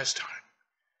Jeremiah's time.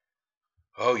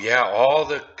 Oh yeah, all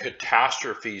the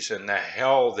catastrophes and the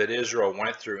hell that Israel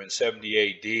went through in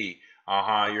 70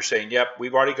 AD. You're saying, yep,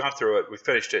 we've already gone through it. We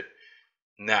finished it.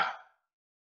 No.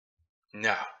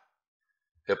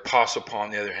 The Apostle Paul,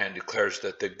 on the other hand, declares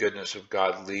that the goodness of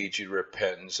God leads you to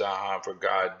repentance. For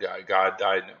God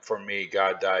died for me.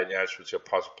 God died. That's what the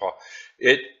Apostle Paul.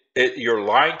 You're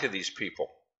lying to these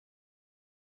people.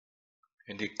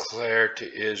 And declare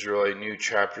to Israel a new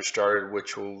chapter started,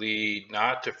 which will lead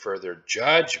not to further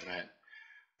judgment,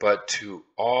 but to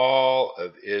all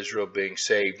of Israel being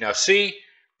saved. Now, see,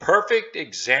 perfect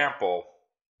example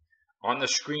on the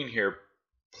screen here.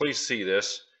 Please see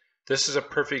this. This is a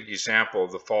perfect example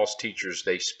of the false teachers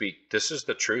they speak. This is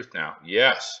the truth now.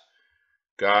 Yes,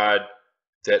 God,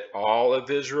 that all of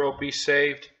Israel be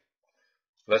saved.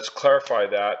 Let's clarify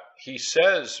that. He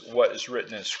says what is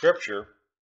written in Scripture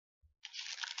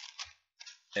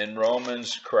in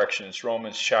Romans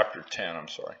chapter 10, I'm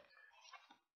sorry.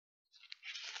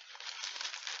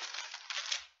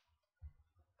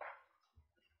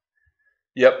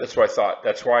 Yep, that's what I thought.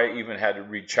 That's why I even had to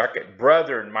recheck it.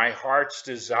 Brethren, my heart's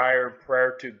desire and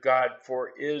prayer to God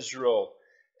for Israel,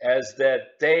 as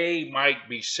that they might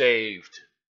be saved.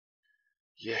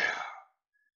 Yeah.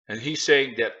 And he's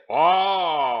saying that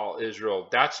all Israel,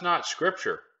 that's not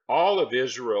Scripture. All of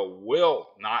Israel will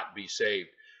not be saved.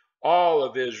 All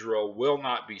of Israel will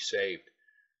not be saved.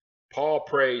 Paul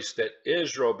prays that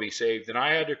Israel be saved. And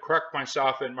I had to correct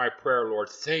myself in my prayer, Lord.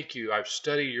 Thank you. I've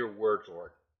studied your word,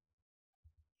 Lord.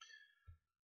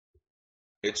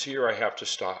 It's here I have to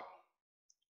stop.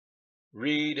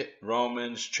 Read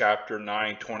Romans chapter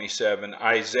 9:27.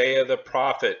 Isaiah the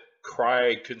prophet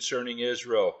cried concerning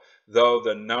Israel, though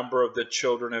the number of the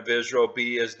children of Israel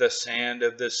be as the sand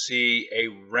of the sea, a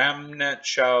remnant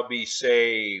shall be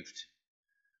saved.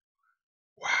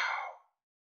 Wow.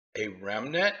 A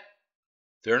remnant?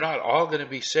 They're not all going to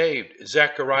be saved.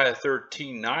 Zechariah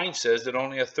 13:9 says that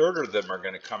only a third of them are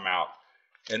going to come out.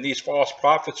 And these false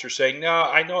prophets are saying, no,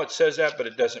 I know it says that, but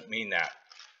it doesn't mean that.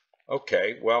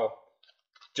 Okay, well,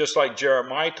 just like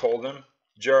Jeremiah told them,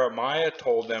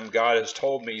 God has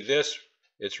told me this,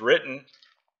 it's written.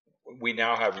 We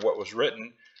now have what was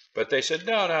written. But they said,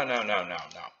 no.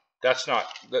 That's not,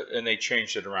 and they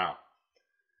changed it around.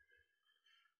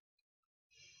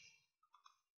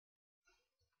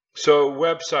 So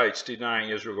websites denying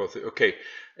Israel go through. Okay,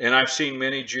 and I've seen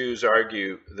many Jews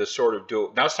argue this sort of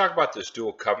dual. Now let's talk about this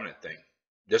dual covenant thing.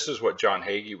 This is what John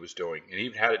Hagee was doing, and he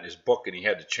even had it in his book, and he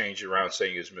had to change it around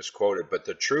saying he was misquoted. But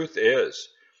the truth is,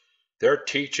 they're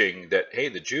teaching that, hey,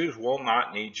 the Jews will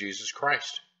not need Jesus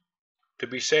Christ to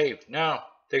be saved. No,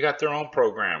 they got their own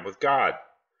program with God.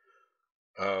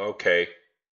 Okay,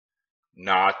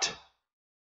 not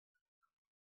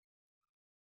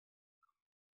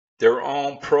their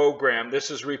own program.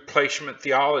 This is replacement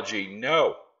theology.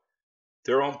 No,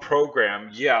 their own program.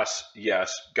 Yes,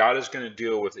 yes, God is going to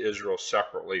deal with Israel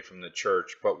separately from the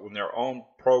church, but when their own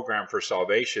program for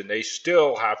salvation, they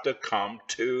still have to come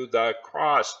to the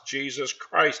cross, Jesus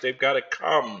Christ. They've got to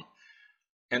come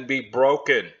and be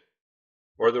broken,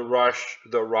 or the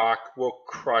rock will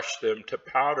crush them to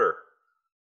powder.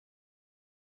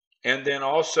 And then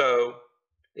also,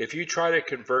 if you try to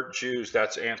convert Jews,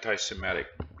 that's anti-Semitic.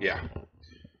 Yeah.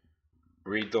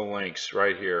 Read the links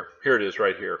right here. Here it is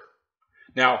right here.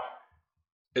 Now,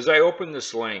 as I open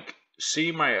this link,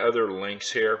 see my other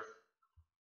links here.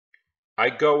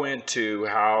 I go into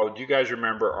how, do you guys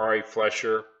remember Ari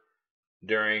Fleischer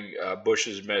during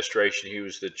Bush's administration? He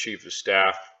was the chief of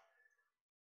staff.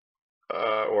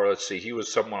 Or let's see, he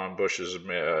was someone on Bush's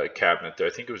cabinet there. I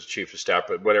think it was the chief of staff,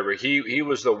 but whatever. He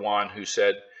was the one who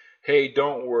said, hey,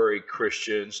 don't worry,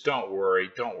 Christians, don't worry.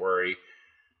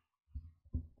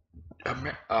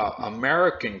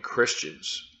 American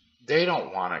Christians, they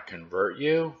don't want to convert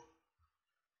you.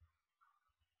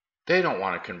 They don't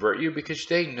want to convert you because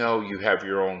they know you have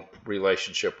your own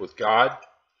relationship with God.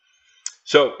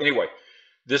 So anyway,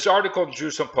 this article in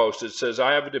Jerusalem Post, it says,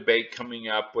 I have a debate coming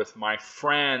up with my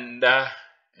friend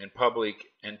and public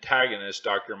antagonist,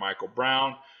 Dr. Michael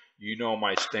Brown. You know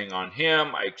my sting on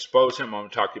him. I expose him. I'm going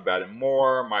to talk about him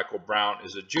more. Michael Brown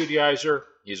is a Judaizer.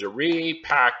 He's a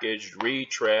repackaged,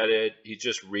 retreaded, he's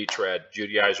just retread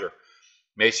Judaizer.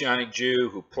 Messianic Jew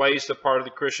who plays the part of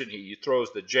the Christian. He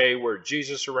throws the J word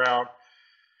Jesus around.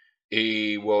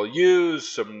 He will use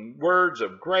some words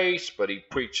of grace, but he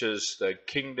preaches the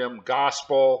kingdom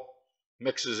gospel,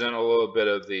 mixes in a little bit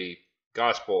of the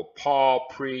gospel Paul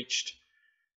preached,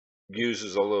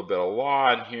 uses a little bit of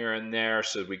law in here and there,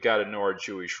 says we got to know our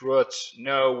Jewish roots.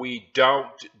 No, we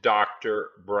don't, Dr.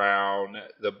 Brown.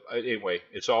 Anyway,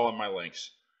 it's all in my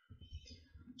links.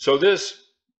 So this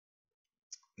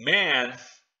man,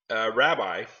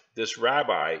 rabbi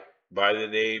by the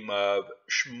name of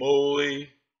Shmuley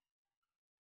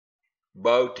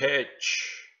Botich,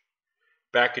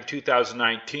 back in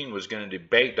 2019 was going to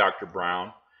debate Dr.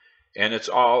 Brown, and it's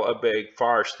all a big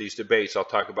farce, these debates. I'll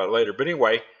talk about it later. But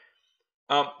anyway,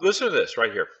 listen to this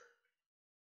right here.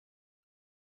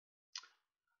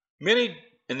 Many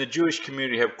in the Jewish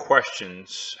community have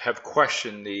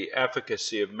questioned the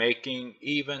efficacy of making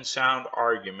even sound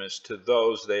arguments to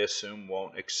those they assume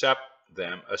won't accept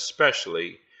them,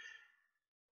 especially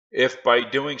if by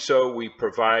doing so we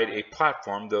provide a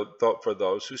platform for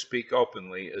those who speak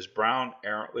openly, as Brown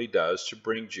errantly does, to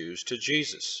bring Jews to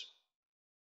Jesus.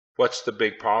 What's the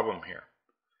big problem here?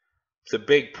 The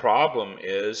big problem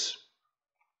is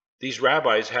these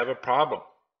rabbis have a problem.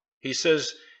 He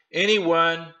says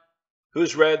anyone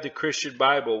who's read the Christian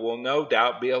Bible will no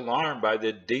doubt be alarmed by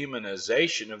the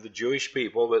demonization of the Jewish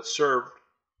people that served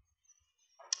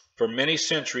for many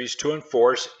centuries to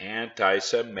enforce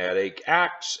anti-Semitic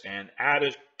acts and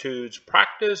attitudes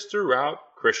practiced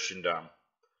throughout Christendom.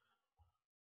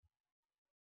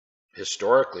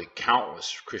 Historically,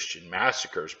 countless Christian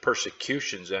massacres,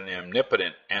 persecutions, and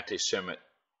omnipotent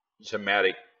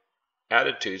anti-Semitic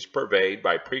attitudes purveyed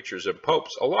by preachers and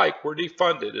popes alike were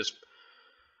defended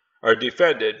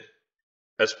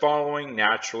as following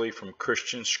naturally from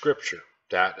Christian scripture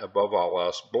that, above all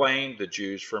else, blamed the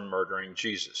Jews for murdering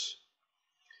Jesus.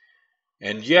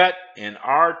 And yet, in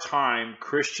our time,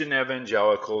 Christian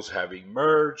evangelicals have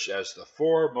emerged as the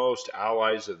foremost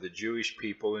allies of the Jewish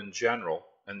people in general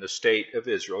and the state of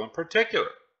Israel in particular.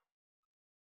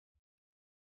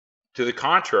 To the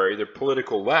contrary, the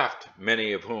political left,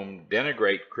 many of whom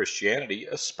denigrate Christianity,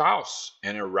 espouse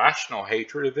an irrational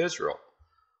hatred of Israel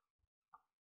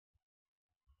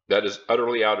that is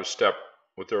utterly out of step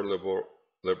with their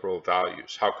liberal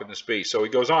values. How can this be? So he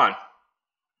goes on.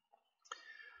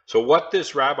 So what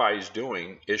this rabbi is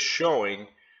doing is showing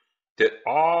that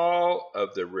all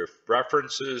of the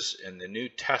references in the New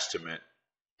Testament,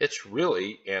 it's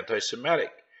really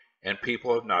anti-Semitic, and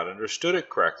people have not understood it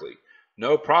correctly.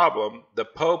 No problem. The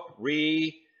Pope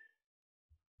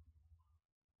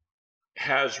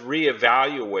has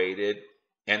reevaluated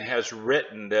and has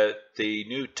written that the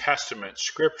New Testament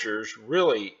scriptures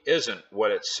really isn't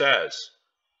what it says.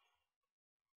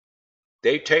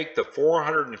 They take the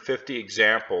 450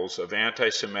 examples of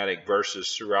anti-Semitic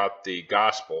verses throughout the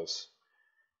Gospels,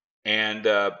 and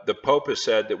the Pope has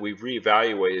said that we've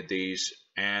reevaluated these,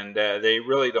 and they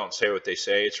really don't say what they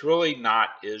say. It's really not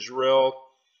Israel.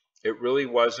 It really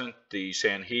wasn't the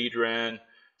Sanhedrin,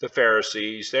 the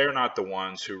Pharisees. They're not the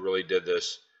ones who really did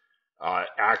this.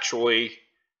 Actually,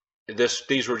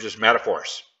 these were just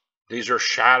metaphors. These are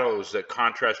shadows that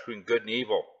contrast between good and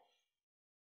evil.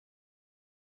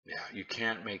 Yeah, you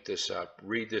can't make this up.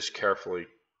 Read this carefully.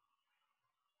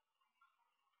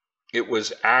 It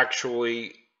was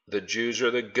actually the Jews are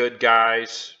the good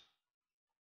guys.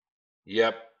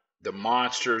 Yep. The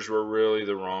monsters were really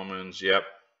the Romans. Yep.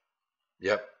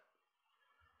 Yep.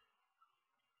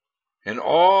 And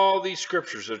all these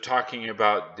scriptures are talking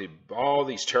about all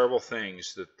these terrible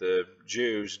things that the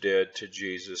Jews did to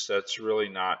Jesus. That's really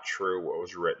not true what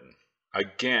was written.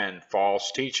 Again,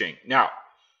 false teaching. Now,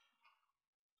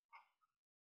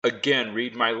 again,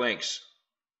 read my links.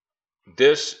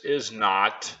 This is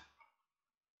not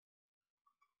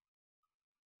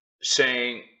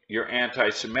saying you're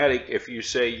anti-Semitic if you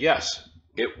say, yes,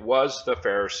 it was the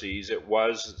Pharisees, it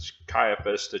was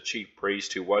Caiaphas, the chief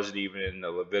priest, who wasn't even in the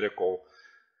Levitical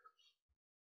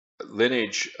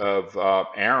lineage of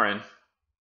Aaron.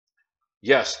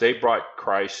 Yes, they brought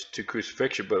Christ to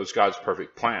crucifixion, but it was God's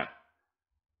perfect plan.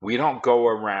 We don't go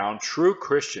around, true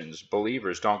Christians,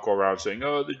 believers, don't go around saying,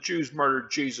 oh, the Jews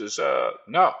murdered Jesus.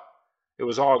 No, it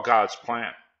was all God's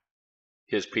plan.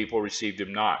 His people received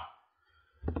him not.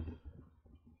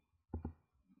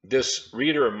 This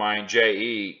reader of mine,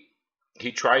 J.E.,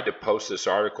 he tried to post this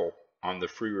article on the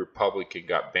Free Republic and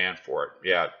got banned for it.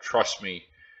 Yeah, trust me,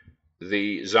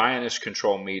 the Zionist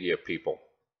control media people.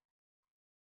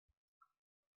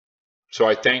 So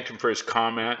I thanked him for his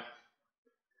comment.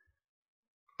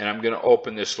 And I'm going to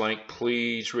open this link.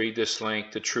 Please read this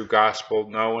link, the true gospel.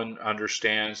 No one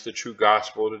understands the true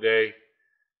gospel today.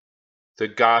 The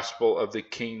gospel of the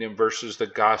kingdom versus the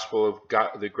gospel of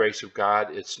God, the grace of God.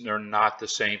 They're not the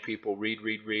same people.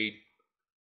 Read.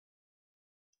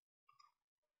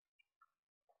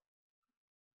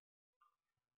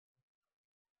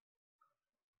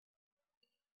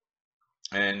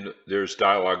 And there's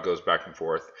dialogue goes back and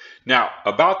forth. Now,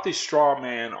 about the straw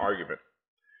man argument.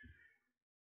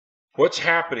 What's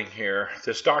happening here,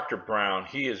 this Dr. Brown,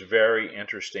 he is very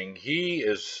interesting. He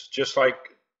is just like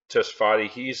Tesfati,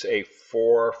 he's a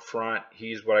forefront.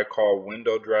 He's what I call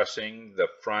window dressing, the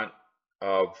front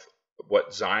of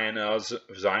what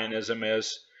Zionism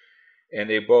is. And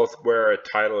they both wear a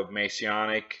title of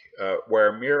Messianic, where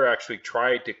Amir actually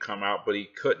tried to come out, but he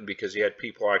couldn't because he had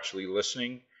people actually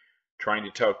listening, trying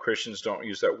to tell Christians don't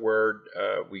use that word.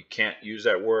 We can't use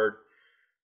that word.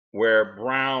 Where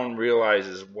Brown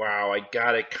realizes, wow, I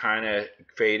got to kind of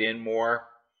fade in more.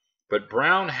 But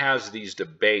Brown has these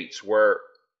debates where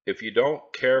if you don't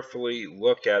carefully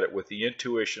look at it with the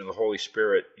intuition of the Holy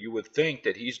Spirit, you would think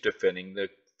that he's defending the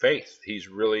faith. He's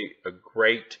really a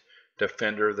great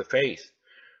defender of the faith.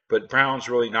 But Brown's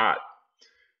really not.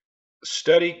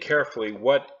 Study carefully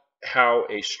how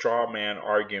a straw man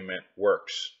argument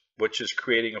works, which is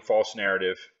creating a false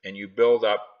narrative, and you build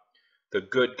up the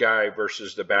good guy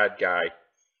versus the bad guy,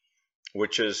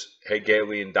 which is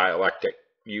Hegelian dialectic.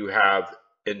 You have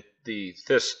in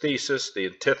this thesis, the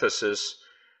antithesis.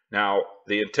 Now,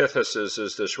 the antithesis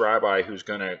is this rabbi who's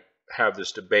going to have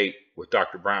this debate with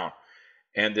Dr. Brown.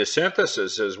 And the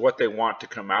synthesis is what they want to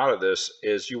come out of this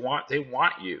is they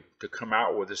want you to come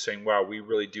out with this saying, wow, we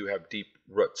really do have deep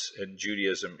roots in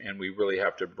Judaism, and we really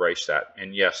have to embrace that.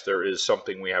 And yes, there is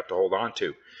something we have to hold on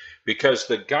to. Because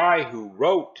the guy who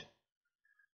wrote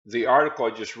the article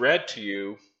I just read to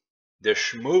you, the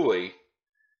Shmuley,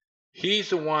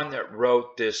 he's the one that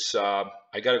wrote this. I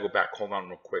got to go back. Hold on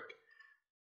real quick.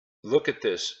 Look at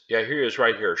this. Yeah, here he is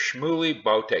right here. Shmuley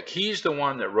Botek. He's the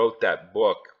one that wrote that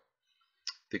book,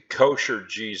 The Kosher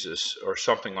Jesus, or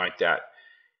something like that.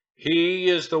 He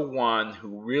is the one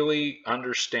who really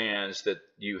understands that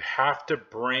you have to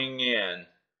bring in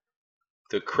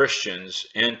the Christians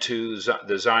into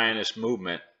the Zionist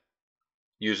movement.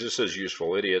 Use this as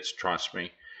useful idiots, trust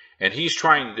me. And he's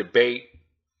trying to debate,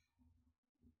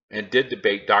 and did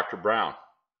debate, Dr. Brown.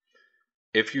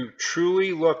 If you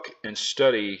truly look and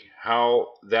study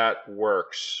how that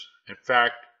works, in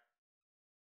fact,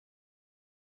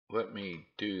 let me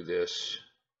do this.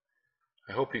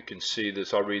 I hope you can see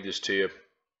this. I'll read this to you.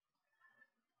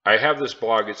 I have this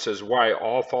blog. It says, why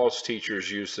all false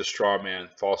teachers use the straw man,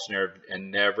 false narrative,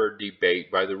 and never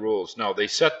debate by the rules. No, they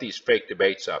set these fake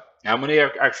debates up. Now, I'm going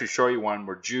to actually show you one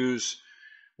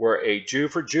where a Jew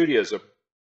for Judaism,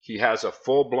 he has a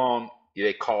full-blown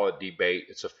They call it debate.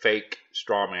 It's a fake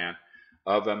straw man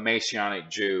of a Messianic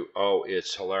Jew. Oh,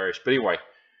 it's hilarious. But anyway,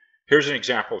 here's an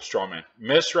example of straw man.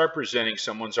 Misrepresenting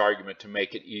someone's argument to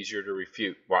make it easier to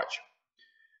refute. Watch.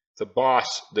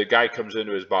 The guy comes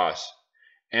into his boss.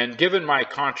 And given my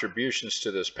contributions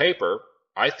to this paper,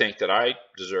 I think that I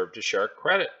deserve to share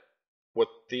credit with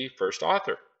the first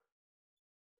author.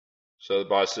 So the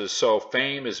boss says, so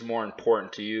fame is more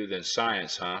important to you than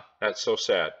science, huh? That's so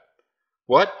sad.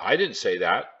 What? I didn't say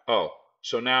that. Oh,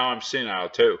 so now I'm senile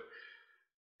too.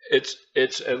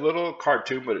 It's a little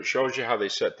cartoon, but it shows you how they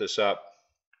set this up.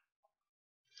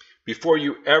 Before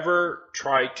you ever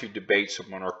try to debate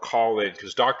someone or call in,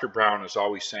 because Dr. Brown is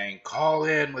always saying, call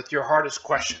in with your hardest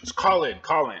questions. Call in,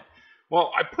 call in.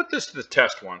 Well, I put this to the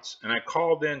test once, and I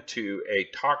called into a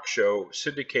talk show,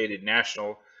 syndicated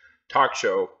national talk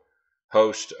show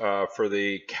host for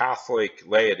the Catholic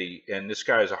laity, and this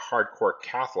guy is a hardcore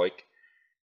Catholic.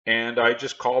 And I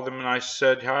just called him and I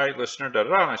said, hi, listener,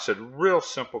 da-da-da. And I said, real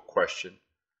simple question.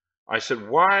 I said,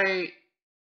 why,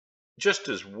 just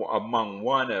as among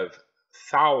one of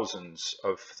thousands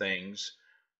of things,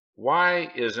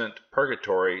 why isn't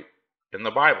purgatory in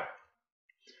the Bible?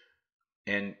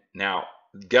 And now,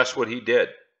 guess what he did?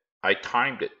 I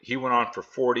timed it. He went on for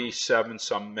 47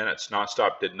 some minutes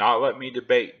nonstop, did not let me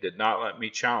debate, did not let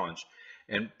me challenge.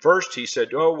 And first he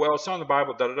said, oh, well, it's not in the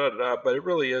Bible, da-da-da-da, but it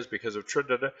really is because of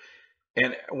da-da-da.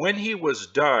 And when he was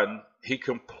done, he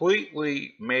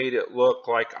completely made it look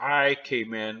like I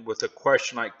came in with a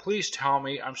question like, please tell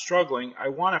me, I'm struggling. I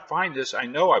want to find this. I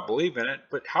know I believe in it,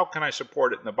 but how can I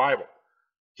support it in the Bible?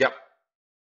 Yep.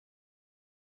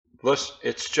 Listen,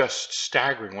 it's just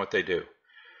staggering what they do.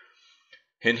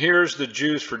 And here's the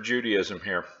Jews for Judaism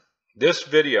here. This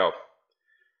video,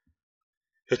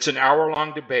 it's an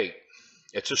hour-long debate.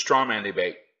 It's a straw man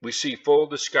debate. We see full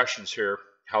discussions here,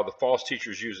 how the false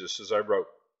teachers use this, as I wrote.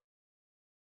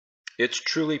 It's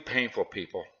truly painful,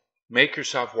 people. Make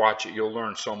yourself watch it. You'll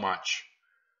learn so much.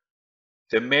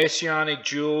 The Messianic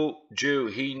Jew,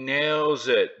 he nails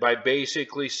it by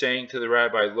basically saying to the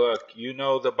rabbi, look, you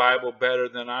know the Bible better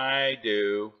than I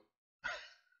do.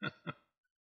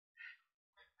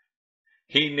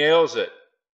 He nails it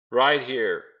right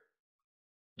here.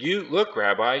 You look,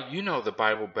 Rabbi, you know the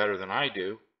Bible better than I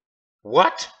do.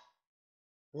 What?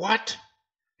 What?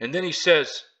 And then he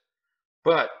says,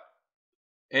 but,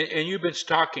 and you've been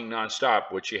stalking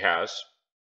nonstop, which he has,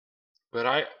 but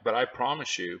I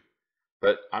promise you,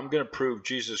 but I'm going to prove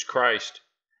Jesus Christ,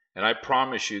 and I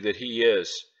promise you that he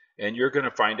is, and you're going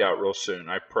to find out real soon.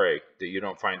 I pray that you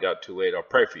don't find out too late. I'll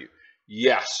pray for you.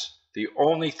 Yes, the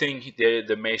only thing he did,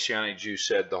 the Messianic Jew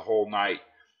said the whole night.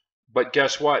 But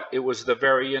guess what? It was the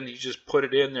very end. He just put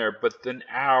it in there. But the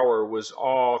hour was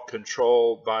all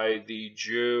controlled by the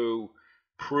Jew,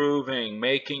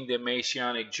 making the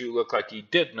Messianic Jew look like he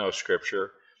did know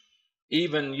Scripture,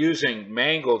 even using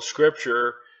mangled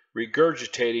Scripture,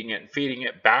 regurgitating it and feeding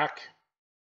it back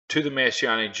to the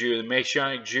Messianic Jew. The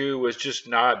Messianic Jew was just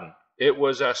nodding. It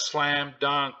was a slam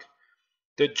dunk.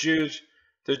 The Jew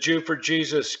for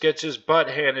Jesus gets his butt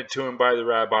handed to him by the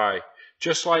rabbi.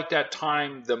 Just like that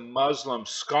time the Muslim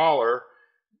scholar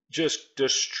just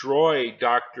destroyed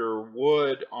Dr.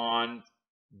 Wood on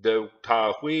the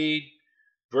Tawhid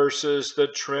versus the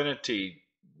Trinity.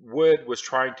 Wood was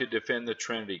trying to defend the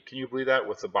Trinity. Can you believe that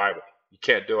with the Bible? You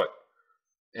can't do it.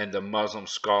 And the Muslim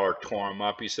scholar tore him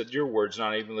up. He said, your word's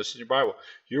not even listed in your Bible.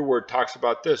 Your word talks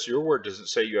about this. Your word doesn't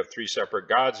say you have three separate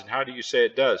gods. And how do you say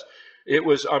it does? It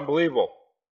was unbelievable.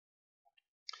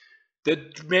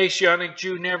 The Messianic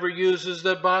Jew never uses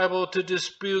the Bible to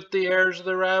dispute the errors of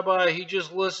the rabbi. He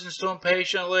just listens to him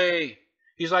patiently.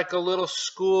 He's like a little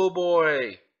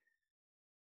schoolboy.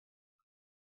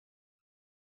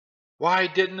 Why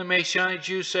didn't the Messianic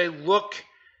Jew say, look,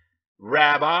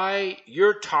 Rabbi,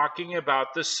 you're talking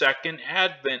about the second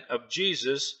advent of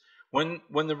Jesus. When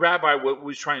the rabbi, what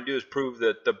was trying to do is prove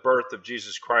that the birth of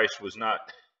Jesus Christ was not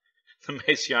the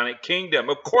Messianic kingdom.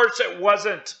 Of course it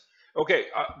wasn't. Okay,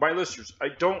 my listeners,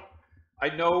 I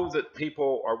know that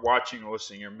people are watching or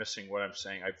listening. You're missing what I'm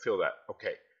saying. I feel that.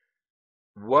 Okay.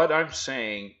 What I'm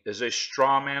saying is a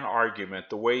straw man argument,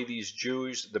 the way these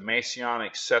Jews, the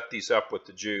Messianics, set these up with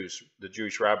the Jews, the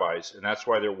Jewish rabbis, and that's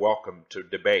why they're welcome to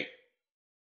debate.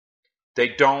 They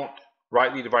don't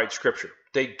rightly divide Scripture.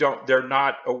 They're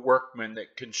not a workman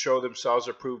that can show themselves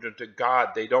approved unto God.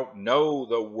 They don't know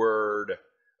the Word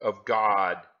of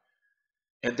God.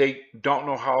 And they don't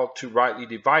know how to rightly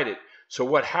divide it. So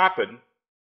what happened,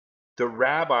 the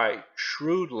rabbi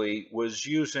shrewdly was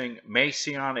using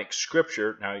Messianic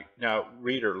Scripture. Now,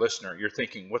 reader, listener, you're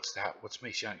thinking, what's that? What's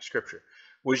Messianic Scripture?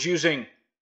 Was using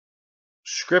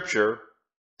scripture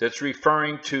that's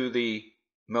referring to the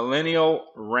millennial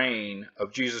reign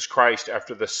of Jesus Christ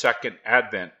after the second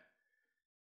advent,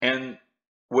 and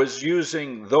was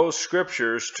using those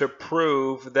scriptures to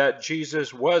prove that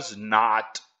Jesus was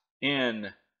not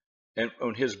in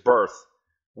his birth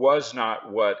was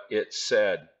not what it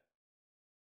said.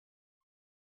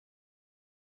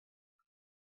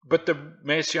 But the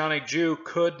Messianic Jew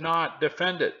could not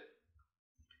defend it.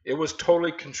 It was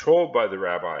totally controlled by the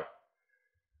rabbi.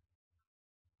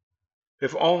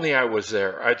 If only I was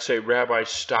there, I'd say, Rabbi,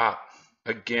 stop.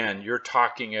 Again, you're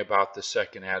talking about the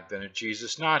second advent of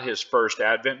Jesus, not his first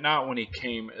advent, not when he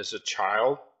came as a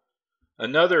child.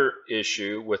 Another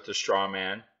issue with the straw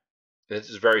man, this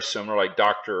is very similar, like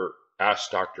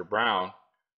asked Dr. Brown,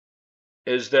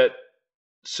 is that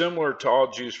similar to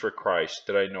all Jews for Christ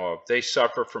that I know of, they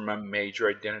suffer from a major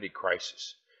identity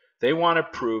crisis. They want to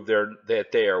prove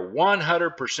that they are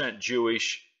 100%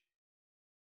 Jewish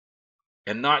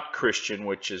and not Christian,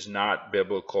 which is not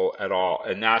biblical at all.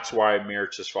 And that's why Meir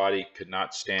Tzfati could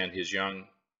not stand his young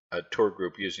tour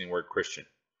group using the word Christian.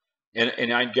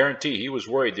 And I guarantee he was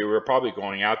worried. They were probably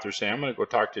going out there saying, I'm going to go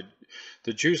talk to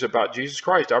the Jews about Jesus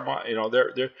Christ.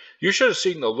 You should have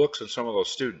seen the looks of some of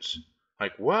those students.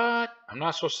 Like, what? I'm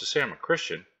not supposed to say I'm a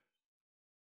Christian.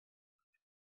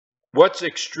 What's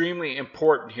extremely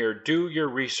important here, do your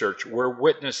research. We're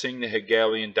witnessing the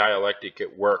Hegelian dialectic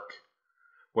at work.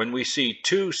 When we see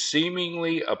two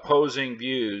seemingly opposing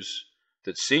views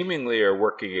that seemingly are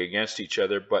working against each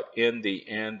other, but in the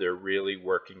end, they're really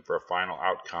working for a final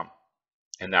outcome.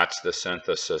 And that's the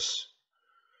synthesis.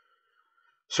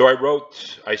 So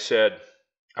I said,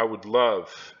 I would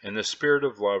love, in the spirit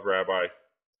of love, Rabbi,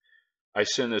 I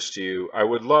send this to you. I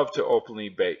would love to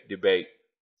openly debate,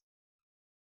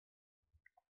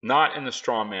 not in the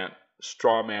straw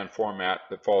man format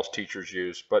that false teachers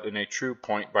use, but in a true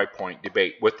point-by-point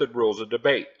debate with the rules of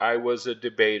debate. I was a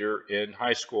debater in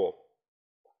high school.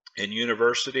 In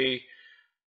university,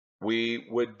 we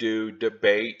would do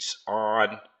debates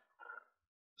on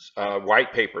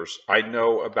white papers. I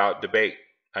know about debate.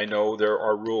 I know there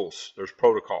are rules. There's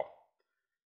protocol.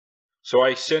 So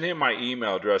I sent him my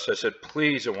email address. I said,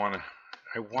 please, I want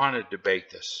to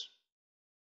debate this.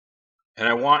 And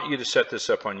I want you to set this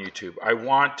up on YouTube. I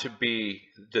want to be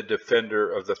the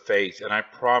defender of the faith. And I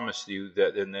promise you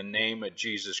that in the name of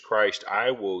Jesus Christ,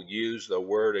 I will use the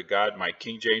word of God, my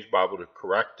King James Bible, to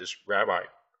correct this rabbi.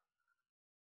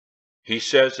 He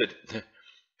says that,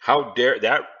 how dare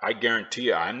that? I guarantee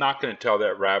you, I'm not going to tell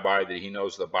that rabbi that he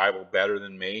knows the Bible better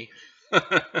than me.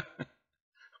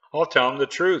 I'll tell him the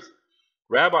truth.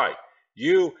 Rabbi,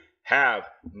 you have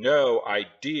no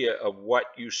idea of what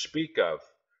you speak of.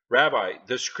 Rabbi,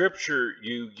 the scripture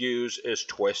you use is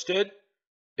twisted,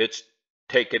 it's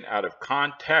taken out of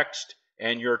context,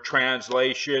 and your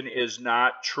translation is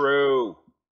not true.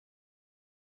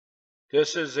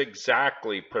 This is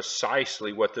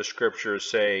precisely what the scripture is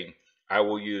saying. I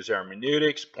will use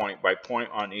hermeneutics point by point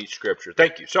on each scripture.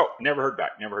 Thank you. So, never heard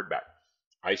back.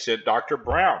 I sent Dr.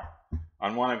 Brown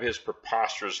on one of his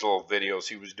preposterous little videos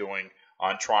he was doing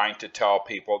on trying to tell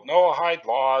people, Noahide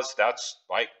laws, that's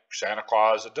like Santa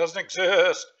Claus, it doesn't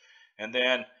exist. And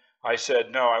then I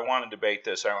said, no, I want to debate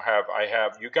this.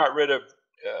 You got rid of,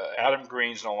 Adam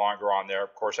Green's no longer on there.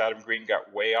 Of course, Adam Green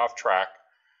got way off track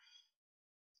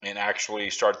and actually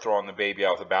started throwing the baby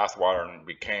out with the bathwater and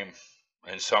became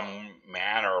in some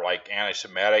manner like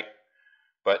anti-Semitic.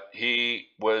 But he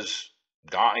was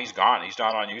gone. He's gone. He's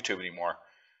not on YouTube anymore.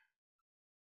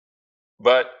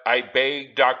 But I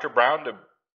begged Dr. Brown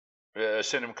to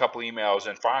send him a couple emails,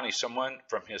 and finally someone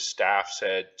from his staff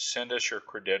said, send us your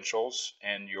credentials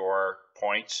and your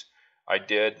points. I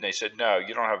did, and they said, no,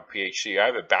 you don't have a PhD. I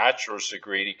have a bachelor's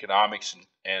degree in economics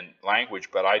and language,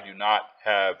 but I do not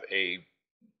have a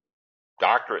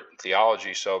doctorate in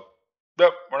theology, so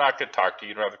nope, we're not going to talk to you.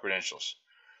 You don't have the credentials.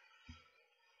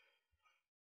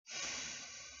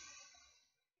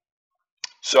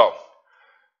 So,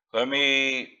 let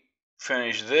me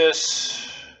finish this.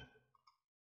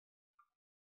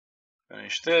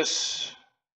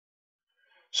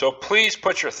 So please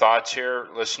put your thoughts here,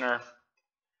 listener,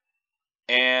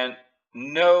 and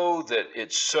know that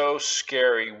it's so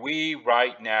scary. We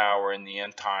right now are in the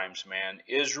end times, man.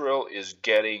 Israel is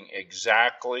getting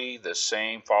exactly the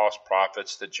same false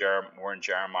prophets that were in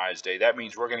Jeremiah's day. That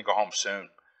means we're going to go home soon.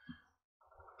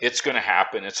 It's going to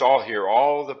happen. It's all here.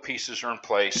 All the pieces are in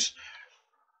place.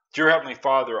 Dear Heavenly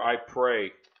Father, I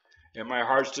pray, and my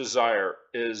heart's desire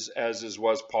is as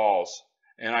was Paul's.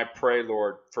 And I pray,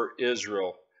 Lord, for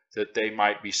Israel, that they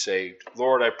might be saved.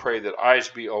 Lord, I pray that eyes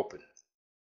be open,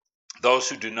 Those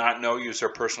who do not know you as their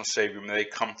personal Savior, may they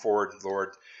come forward,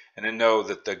 Lord, and to know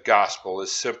that the gospel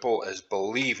is simple as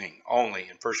believing only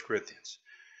in 1 Corinthians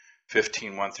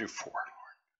 15, 1 through 4, Lord.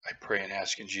 I pray and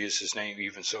ask in Jesus' name,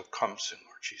 even so come soon,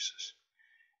 Lord Jesus.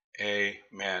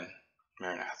 Amen.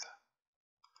 Maranatha.